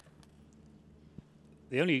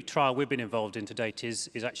 The only trial we've been involved in to date is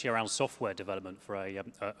actually around software development for a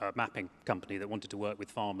mapping company that wanted to work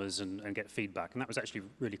with farmers and get feedback. And that was actually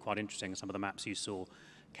really quite interesting. Some of the maps you saw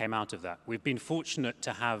came out of that. We've been fortunate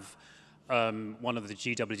to have one of the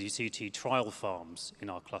GWCT trial farms in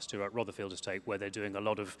our cluster at Rotherfield Estate, where they're doing a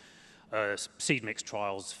lot of seed mix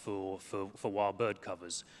trials for wild bird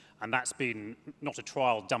covers. And that's been not a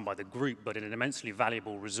trial done by the group, but an immensely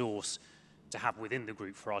valuable resource to have within the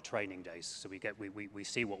group for our training days. So we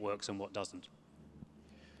see what works and what doesn't.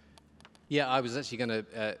 Yeah, I was actually going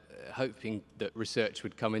to, hoping that research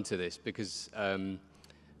would come into this, because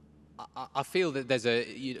I feel that there's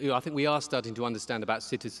I think we are starting to understand about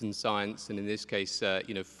citizen science, and in this case,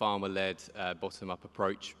 farmer-led bottom-up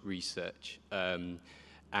approach research. And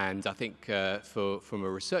I think from a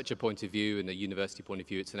researcher point of view and a university point of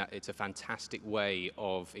view, it's a fantastic way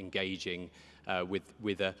of engaging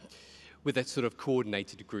with a sort of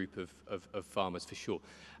coordinated group of farmers, for sure.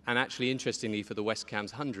 And actually, interestingly, for the West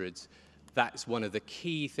Cambs Hundreds, that's one of the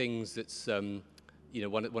key things that's, one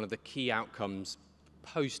of the key outcomes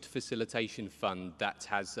post-facilitation fund that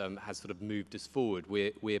has sort of moved us forward.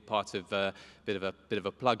 We're part of a bit of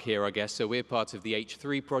a plug here, I guess. So we're part of the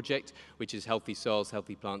H3 project, which is Healthy Soils,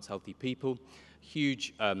 Healthy Plants, Healthy People.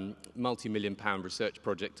 Huge multi-million-pound research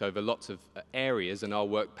project over lots of areas, and our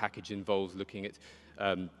work package involves looking at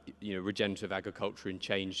regenerative agriculture and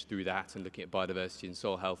change through that, and looking at biodiversity and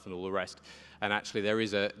soil health and all the rest. And actually, there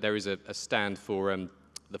is a stand for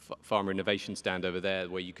the Farmer Innovation stand over there,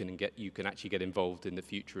 where you can actually get involved in the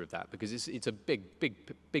future of that, because it's a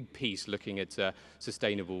big piece looking at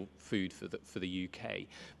sustainable food for the UK.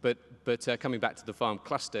 But coming back to the farm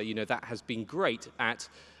cluster, that has been great at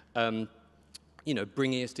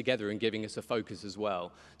bringing us together and giving us a focus as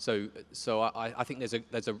well. So I think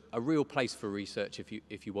there's a real place for research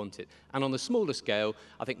if you want it. And on the smaller scale,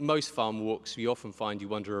 I think most farm walks, you often find you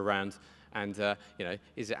wander around and,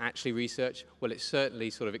 is it actually research? Well, it's certainly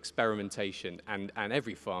sort of experimentation, and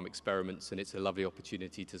every farm experiments, and it's a lovely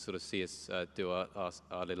opportunity to sort of see us do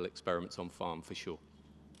our little experiments on farm, for sure.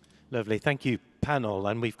 Lovely, thank you, panel.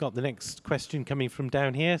 And we've got the next question coming from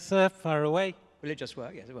down here, sir, far away. Will it just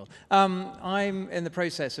work? Yes, it will. I'm in the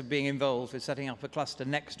process of being involved with setting up a cluster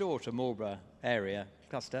next door to Marlborough area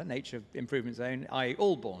cluster, Nature Improvement Zone, i.e.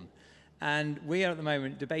 Albourne. And we are at the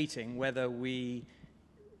moment debating whether we,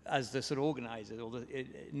 as the sort of organisers, or the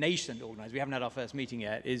nascent organisers, we haven't had our first meeting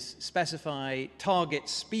yet, is specify target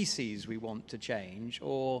species we want to change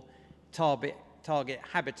or target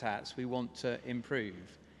habitats we want to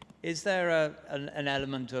improve. Is there an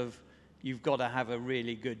element of you've got to have a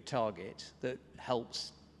really good target that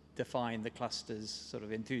helps define the cluster's sort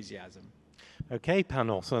of enthusiasm? Okay,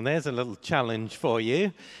 panel, so there's a little challenge for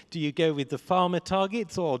you. Do you go with the farmer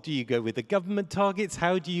targets, or do you go with the government targets?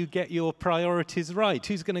 How do you get your priorities right?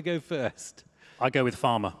 Who's going to go first? I go with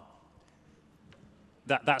farmer.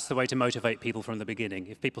 That's the way to motivate people from the beginning.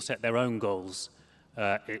 If people set their own goals,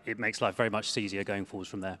 it makes life very much easier going forwards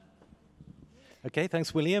from there. Okay,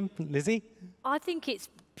 thanks, William. Lizzie? I think it's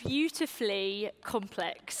beautifully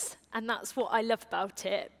complex, and that's what I love about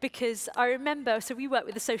it, because I remember, so we work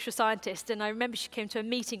with a social scientist, and I remember she came to a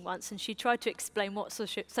meeting once and she tried to explain what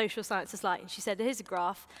social science is like, and she said, here's a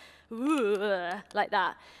graph, like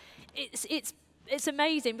that. It's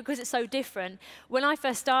amazing because it's so different. When I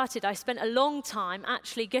first started, I spent a long time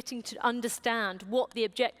actually getting to understand what the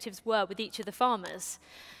objectives were with each of the farmers,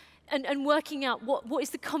 and working out what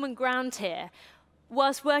is the common ground here,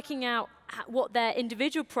 whilst working out what their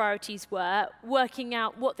individual priorities were, working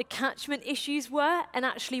out what the catchment issues were, and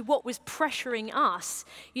actually what was pressuring us.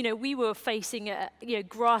 We were facing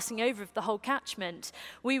grassing over of the whole catchment.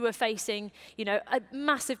 We were facing, a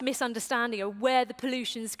massive misunderstanding of where the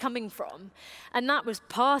pollution's coming from. And that was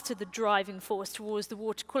part of the driving force towards the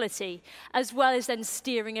water quality, as well as then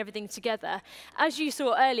steering everything together. As you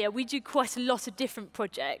saw earlier, we do quite a lot of different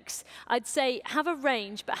projects. I'd say have a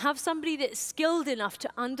range, but have somebody that's skilled enough to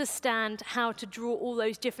understand how to draw all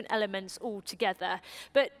those different elements all together.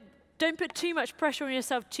 But don't put too much pressure on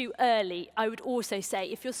yourself too early, I would also say.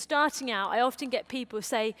 If you're starting out, I often get people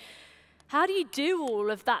say, how do you do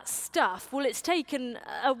all of that stuff? Well, it's taken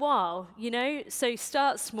a while, So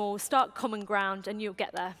start small, start common ground, and you'll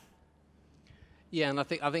get there. Yeah, and I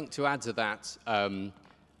think to add to that,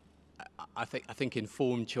 I think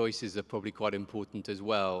informed choices are probably quite important as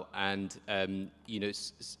well, and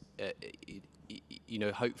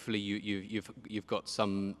hopefully you've got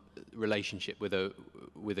some relationship with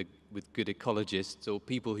good ecologists or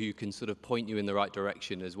people who can sort of point you in the right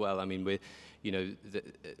direction as well. I mean, we're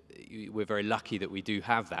very lucky that we do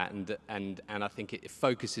have that, and I think it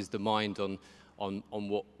focuses the mind on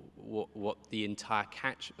what the entire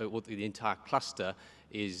cluster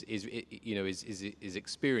is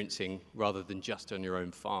experiencing, rather than just on your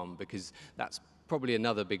own farm, because that's probably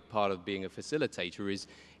another big part of being a facilitator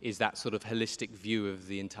is that sort of holistic view of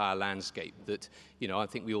the entire landscape that, I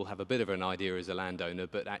think we all have a bit of an idea as a landowner,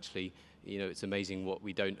 but actually, it's amazing what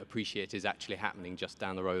we don't appreciate is actually happening just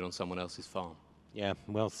down the road on someone else's farm. Yeah,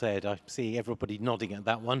 well said. I see everybody nodding at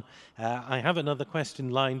that one. I have another question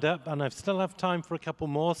lined up, and I still have time for a couple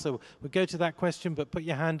more, so we'll go to that question, but put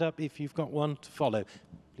your hand up if you've got one to follow.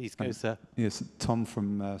 Please go, sir. Yes, Tom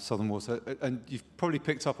from Southern Water. And you've probably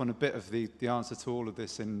picked up on a bit of the answer to all of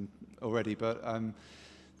this already, but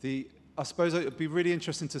I suppose it would be really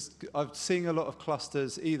interesting I'm seeing a lot of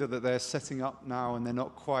clusters, either that they're setting up now and they're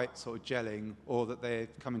not quite sort of gelling, or that they're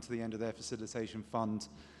coming to the end of their facilitation fund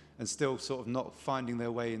and still sort of not finding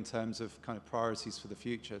their way in terms of kind of priorities for the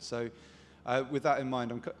future. So with that in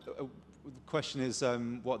mind, the question is,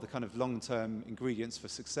 what are the kind of long-term ingredients for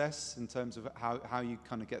success in terms of how you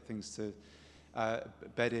kind of get things to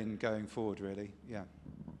bed in going forward, really? Yeah.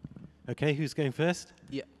 Okay, who's going first?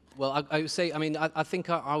 Yeah, well, I would say, I mean, I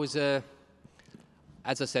think I was, as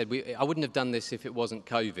I said, I wouldn't have done this if it wasn't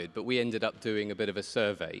COVID, but we ended up doing a bit of a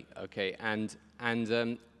survey, okay, and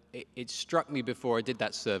it struck me before I did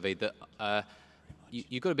that survey that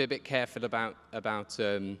you've got to be a bit careful about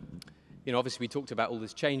obviously we talked about all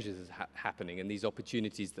these changes happening and these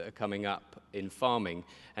opportunities that are coming up in farming,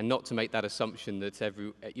 and not to make that assumption that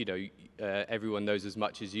everyone knows as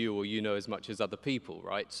much as you, or you know as much as other people,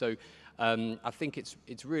 right? So I think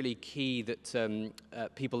it's really key that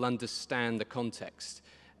people understand the context.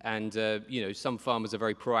 And some farmers are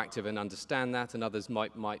very proactive and understand that, and others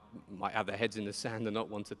might have their heads in the sand and not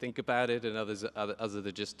want to think about it, and others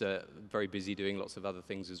are just very busy doing lots of other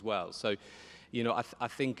things as well. So, I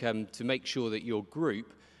think to make sure that your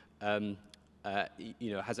group, has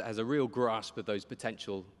a real grasp of those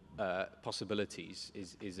potential possibilities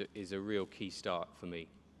is a real key start for me.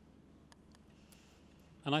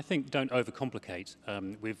 And I think don't overcomplicate.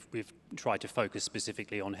 We've tried to focus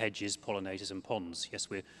specifically on hedges, pollinators, and ponds.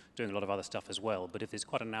 Yes, we're doing a lot of other stuff as well, but if there's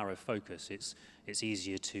quite a narrow focus, it's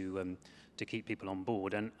easier to keep people on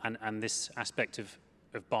board. And this aspect of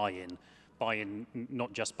buy-in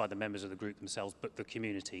not just by the members of the group themselves, but the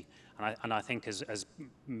community. And I think as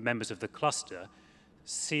members of the cluster,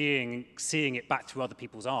 seeing it back through other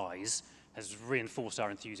people's eyes has reinforced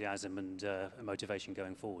our enthusiasm and motivation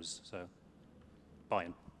going forwards. So.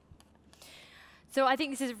 Buy-in. So I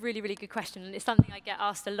think this is a really, really good question, and it's something I get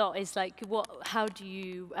asked a lot, is like, how do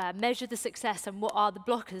you measure the success, and what are the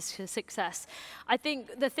blockers to success? I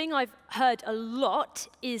think the thing I've heard a lot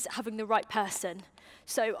is having the right person.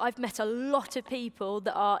 So I've met a lot of people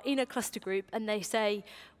that are in a cluster group, and they say,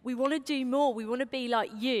 we want to do more, we want to be like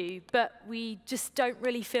you, but we just don't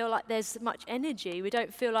really feel like there's much energy. We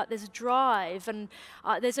don't feel like there's a drive, and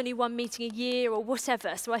there's only one meeting a year or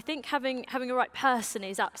whatever. So I think having a right person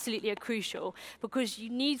is absolutely crucial, because you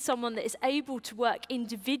need someone that is able to work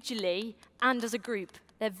individually and as a group.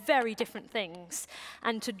 They're very different things,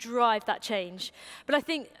 and to drive that change. But I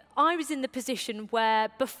think I was in the position where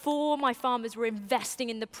before my farmers were investing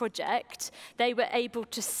in the project, they were able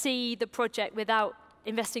to see the project without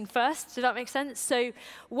investing first. Does that make sense? So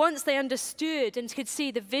once they understood and could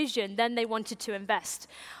see the vision, then they wanted to invest.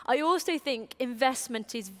 I also think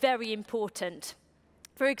investment is very important.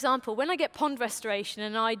 For example, when I get pond restoration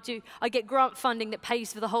and I get grant funding that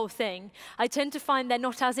pays for the whole thing, I tend to find they're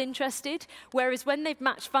not as interested, whereas when they've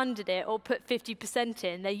match funded it or put 50%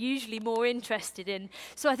 in, they're usually more interested in.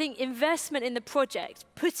 So I think investment in the project,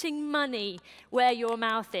 putting money where your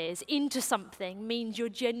mouth is into something, means you're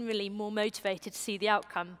generally more motivated to see the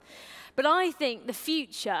outcome. But I think the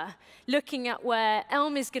future, looking at where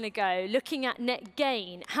Elm is going to go, looking at net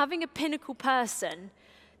gain, having a pinnacle person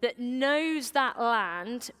that knows that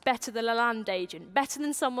land better than a land agent, better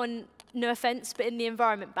than someone, no offence, but in the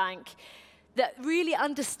Environment Bank, that really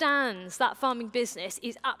understands that farming business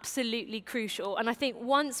is absolutely crucial. And I think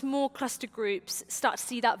once more cluster groups start to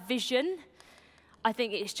see that vision, I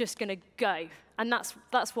think it's just going to go. And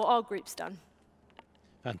that's what our group's done.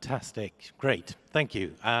 Fantastic. Great. Thank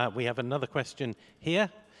you. We have another question here.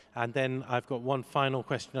 And then I've got one final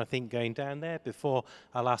question, I think, going down there before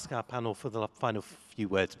I'll ask our panel for the final few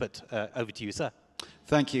words. But over to you, sir.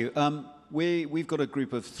 Thank you. We've got a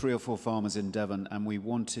group of 3 or 4 farmers in Devon, and we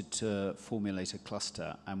wanted to formulate a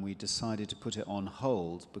cluster, and we decided to put it on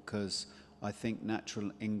hold because I think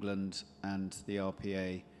Natural England and the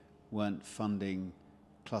RPA weren't funding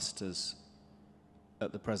clusters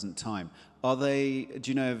at the present time. Are they,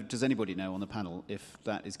 does anybody know on the panel if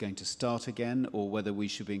that is going to start again, or whether we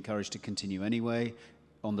should be encouraged to continue anyway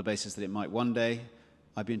on the basis that it might one day?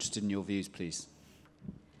 I'd be interested in your views, please.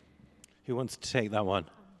 Who wants to take that one?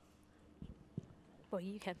 Well,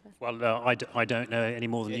 you can first. Well, I don't know any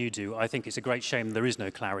more than you do. I think it's a great shame there is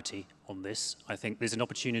no clarity on this. I think there's an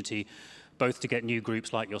opportunity both to get new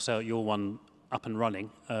groups like yourself, your one, up and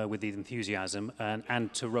running with the enthusiasm,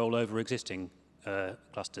 and to roll over existing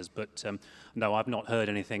clusters. But no, I've not heard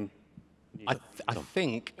anything. I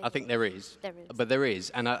think there is. There is. But there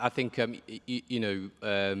is, and I think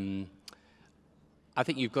I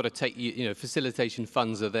think you've got to take, facilitation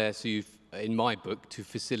funds are there, so in my book, to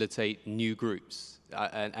facilitate new groups,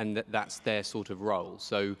 and that's their sort of role.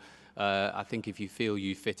 So I think if you feel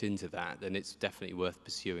you fit into that, then it's definitely worth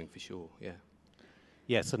pursuing for sure, yeah.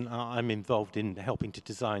 Yes, and I'm involved in helping to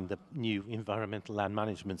design the new environmental land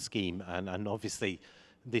management scheme, and obviously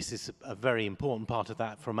this is a very important part of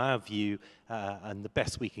that from our view, and the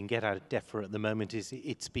best we can get out of DEFRA at the moment is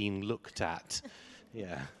it's being looked at.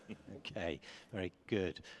 Yeah, okay, very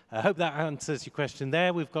good. I hope that answers your question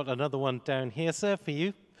there. We've got another one down here, sir, for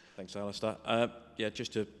you. Thanks, Alastair. Yeah,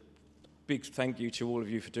 just a big thank you to all of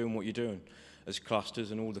you for doing what you're doing as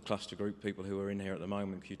clusters, and all the cluster group people who are in here at the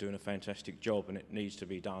moment, because you're doing a fantastic job and it needs to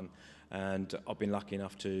be done. And I've been lucky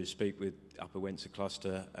enough to speak with Upper Wensum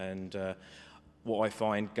Cluster, and what I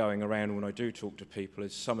find going around when I do talk to people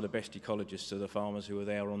is some of the best ecologists are the farmers who are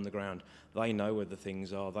there on the ground. They know where the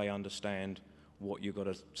things are, they understand what you've got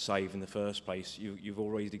to save in the first place. You've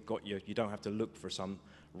already got you don't have to look for some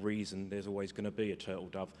reason. There's always going to be a turtle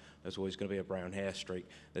dove, there's always going to be a brown hair streak,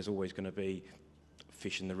 there's always going to be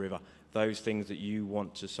fish in the river, those things that you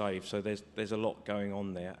want to save. So there's a lot going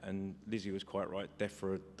on there, and Lizzie was quite right.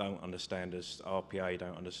 DEFRA don't understand us, RPA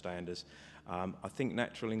don't understand us. I think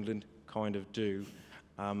Natural England kind of do,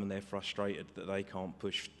 and they're frustrated that they can't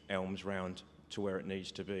push elms round to where it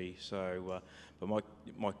needs to be. So, but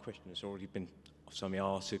my question has already been something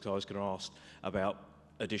asked, because I was going to ask about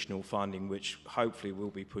additional funding, which hopefully will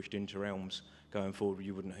be pushed into elms going forward.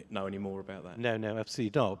 You wouldn't know any more about that. No,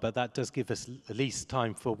 absolutely not. But that does give us at least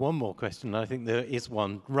time for one more question. I think there is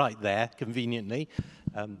one right there, conveniently.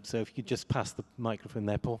 So if you could just pass the microphone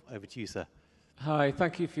there, Paul. Over to you, sir. Hi,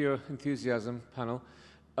 thank you for your enthusiasm, panel.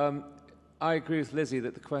 I agree with Lizzie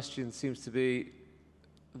that the question seems to be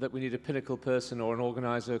that we need a pinnacle person or an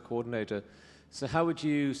organiser, coordinator. So how would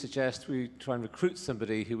you suggest we try and recruit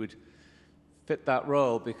somebody who would fit that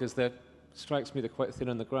role? Because that strikes me they're quite thin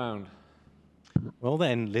on the ground. Well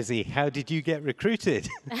then, Lizzie, how did you get recruited?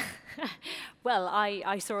 Well,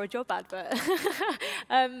 I saw a job advert.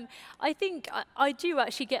 I think I do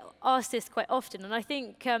actually get asked this quite often, and I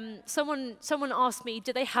think someone asked me,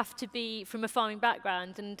 do they have to be from a farming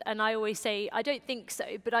background? And I always say, I don't think so,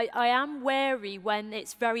 but I am wary when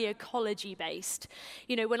it's very ecology-based.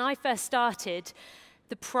 You know, when I first started,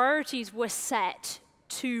 the priorities were set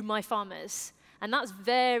to my farmers. And that's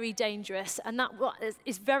very dangerous, and that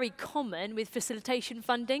is very common with facilitation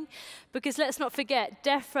funding, because let's not forget,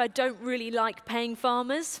 DEFRA don't really like paying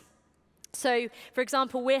farmers. So, for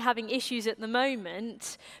example, we're having issues at the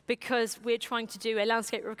moment because we're trying to do a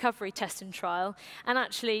landscape recovery test and trial, and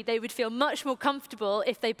actually they would feel much more comfortable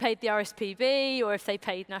if they paid the RSPB or if they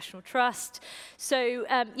paid National Trust. So,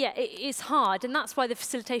 yeah, it is hard, and that's why the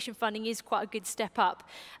facilitation funding is quite a good step up.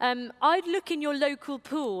 I'd look in your local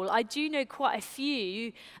pool. I do know quite a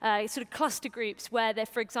few sort of cluster groups where they're,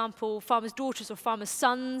 for example, farmers' daughters or farmers'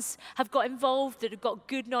 sons have got involved that have got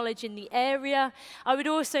good knowledge in the area. I would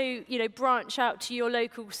also, you know, branch out to your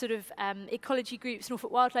local sort of ecology groups,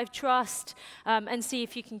 Norfolk Wildlife Trust, and see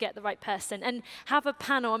if you can get the right person. And have a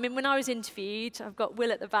panel. I mean, when I was interviewed, I've got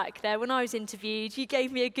Will at the back there, when I was interviewed, you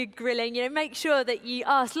gave me a good grilling. You know, make sure that you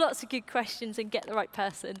ask lots of good questions and get the right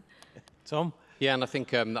person. Tom? Yeah, and I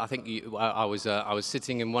think I was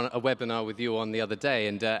sitting in a webinar with you on the other day,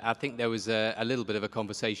 and I think there was a little bit of a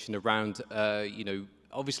conversation around, you know,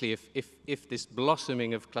 obviously if this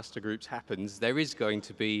blossoming of cluster groups happens, there is going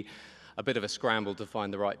to be a bit of a scramble to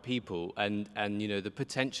find the right people, and you know, the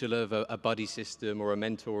potential of a buddy system or a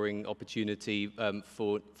mentoring opportunity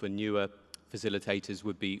for newer facilitators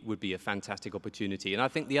would be a fantastic opportunity. And I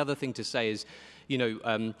think the other thing to say is,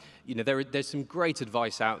 there's some great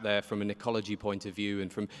advice out there from an ecology point of view,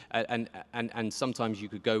 and from and sometimes you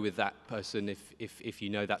could go with that person if you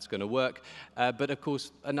know that's going to work. But of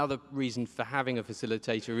course, another reason for having a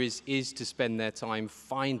facilitator is to spend their time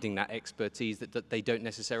finding that expertise that they don't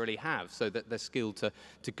necessarily have, so that they're skilled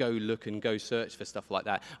to go look and go search for stuff like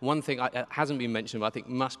that. One thing hasn't been mentioned, but I think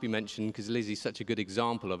must be mentioned because Lizzie's such a good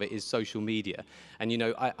example of it, is social media. And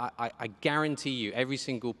I guarantee you, every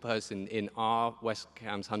single person in our West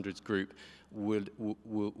Cambs Hundreds group would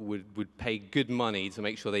pay good money to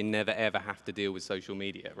make sure they never ever have to deal with social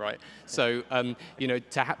media, right? So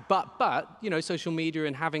but social media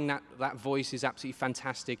and having that voice is absolutely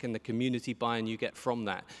fantastic, and the community buy-in you get from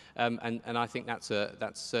that, and I think that's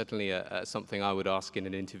certainly something I would ask in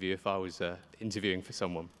an interview if I was interviewing for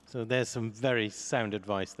someone. So there's some very sound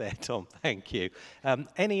advice there, Tom. Thank you.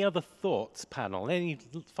 Any other thoughts, panel? Any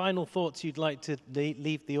final thoughts you'd like to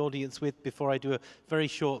leave the audience with before I do a very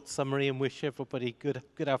short summary and wish everybody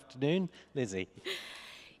good afternoon? Lizzie.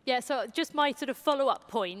 Yeah, so just my sort of follow-up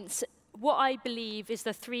points. What I believe is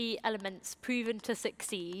the 3 elements proven to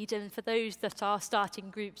succeed, and for those that are starting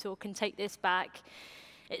groups or can take this back,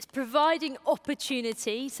 it's providing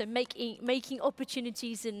opportunity, so making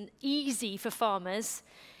opportunities easy for farmers.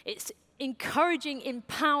 It's encouraging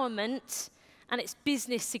empowerment, and it's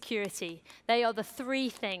business security. They are the 3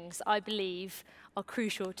 things I believe are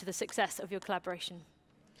crucial to the success of your collaboration.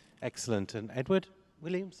 Excellent. And Edward?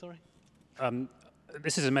 William, sorry.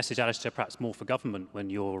 This is a message, Alastair, perhaps more for government when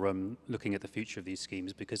you're looking at the future of these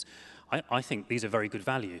schemes, because I think these are very good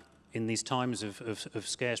value. In these times of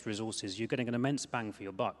scarce resources, you're getting an immense bang for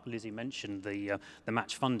your buck. Lizzie mentioned the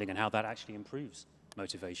match funding and how that actually improves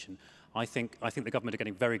motivation. I think the government are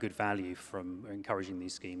getting very good value from encouraging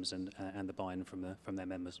these schemes and the buy-in from their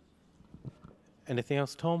members. Anything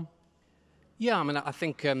else, Tom? Yeah, I mean, I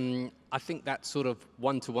think that sort of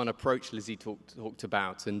one-to-one approach Lizzie talked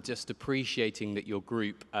about, and just appreciating that your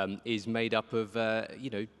group is made up of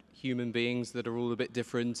human beings that are all a bit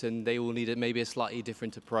different, and they all need maybe a slightly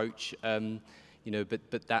different approach.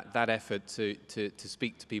 But that effort to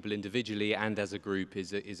speak to people individually and as a group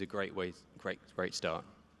is a great start.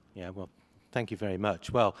 Yeah, well, thank you very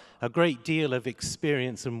much. Well, a great deal of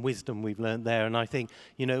experience and wisdom we've learned there, and I think,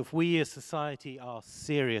 if we as society are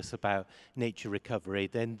serious about nature recovery,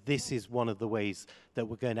 then this is one of the ways that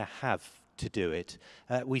we're going to have to do it.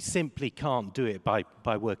 We simply can't do it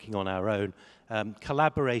by working on our own.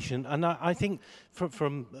 Collaboration, and I think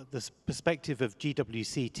from the perspective of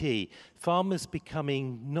GWCT, farmers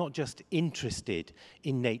becoming not just interested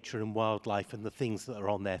in nature and wildlife and the things that are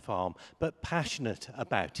on their farm, but passionate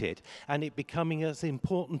about it, and it becoming as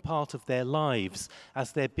important part of their lives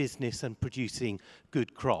as their business and producing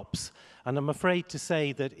good crops. And I'm afraid to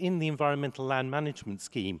say that in the Environmental Land Management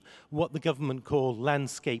Scheme, what the government call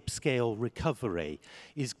landscape scale recovery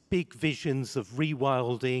is big visions of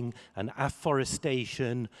rewilding and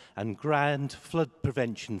afforestation and grand flood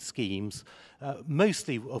prevention schemes,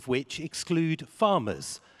 mostly of which exclude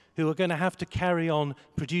farmers, who are going to have to carry on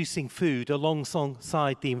producing food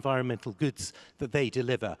alongside the environmental goods that they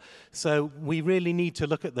deliver. So we really need to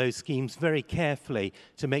look at those schemes very carefully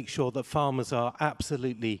to make sure that farmers are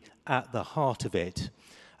absolutely at the heart of it.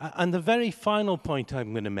 And the very final point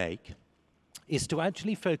I'm going to make is to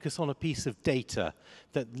actually focus on a piece of data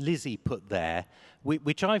that Lizzie put there,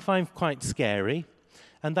 which I find quite scary.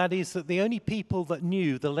 And that is that the only people that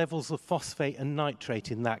knew the levels of phosphate and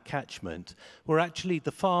nitrate in that catchment were actually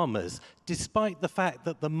the farmers, despite the fact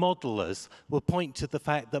that the modelers will point to the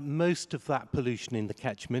fact that most of that pollution in the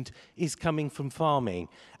catchment is coming from farming.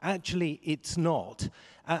 Actually, it's not.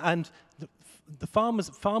 And the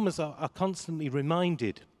farmers are constantly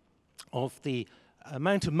reminded of the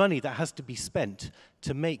amount of money that has to be spent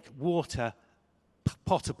to make water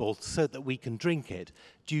potable so that we can drink it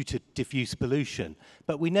due to diffuse pollution.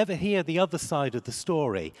 But we never hear the other side of the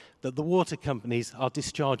story, that the water companies are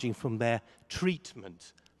discharging from their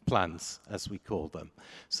treatment plants, as we call them.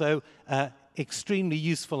 So extremely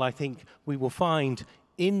useful, I think, we will find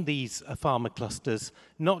in these farmer clusters,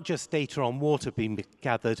 not just data on water being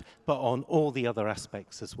gathered, but on all the other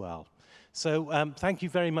aspects as well. So thank you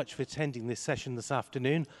very much for attending this session this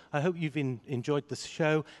afternoon. I hope you've enjoyed the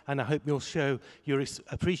show, and I hope you'll show your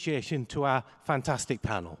appreciation to our fantastic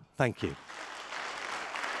panel. Thank you.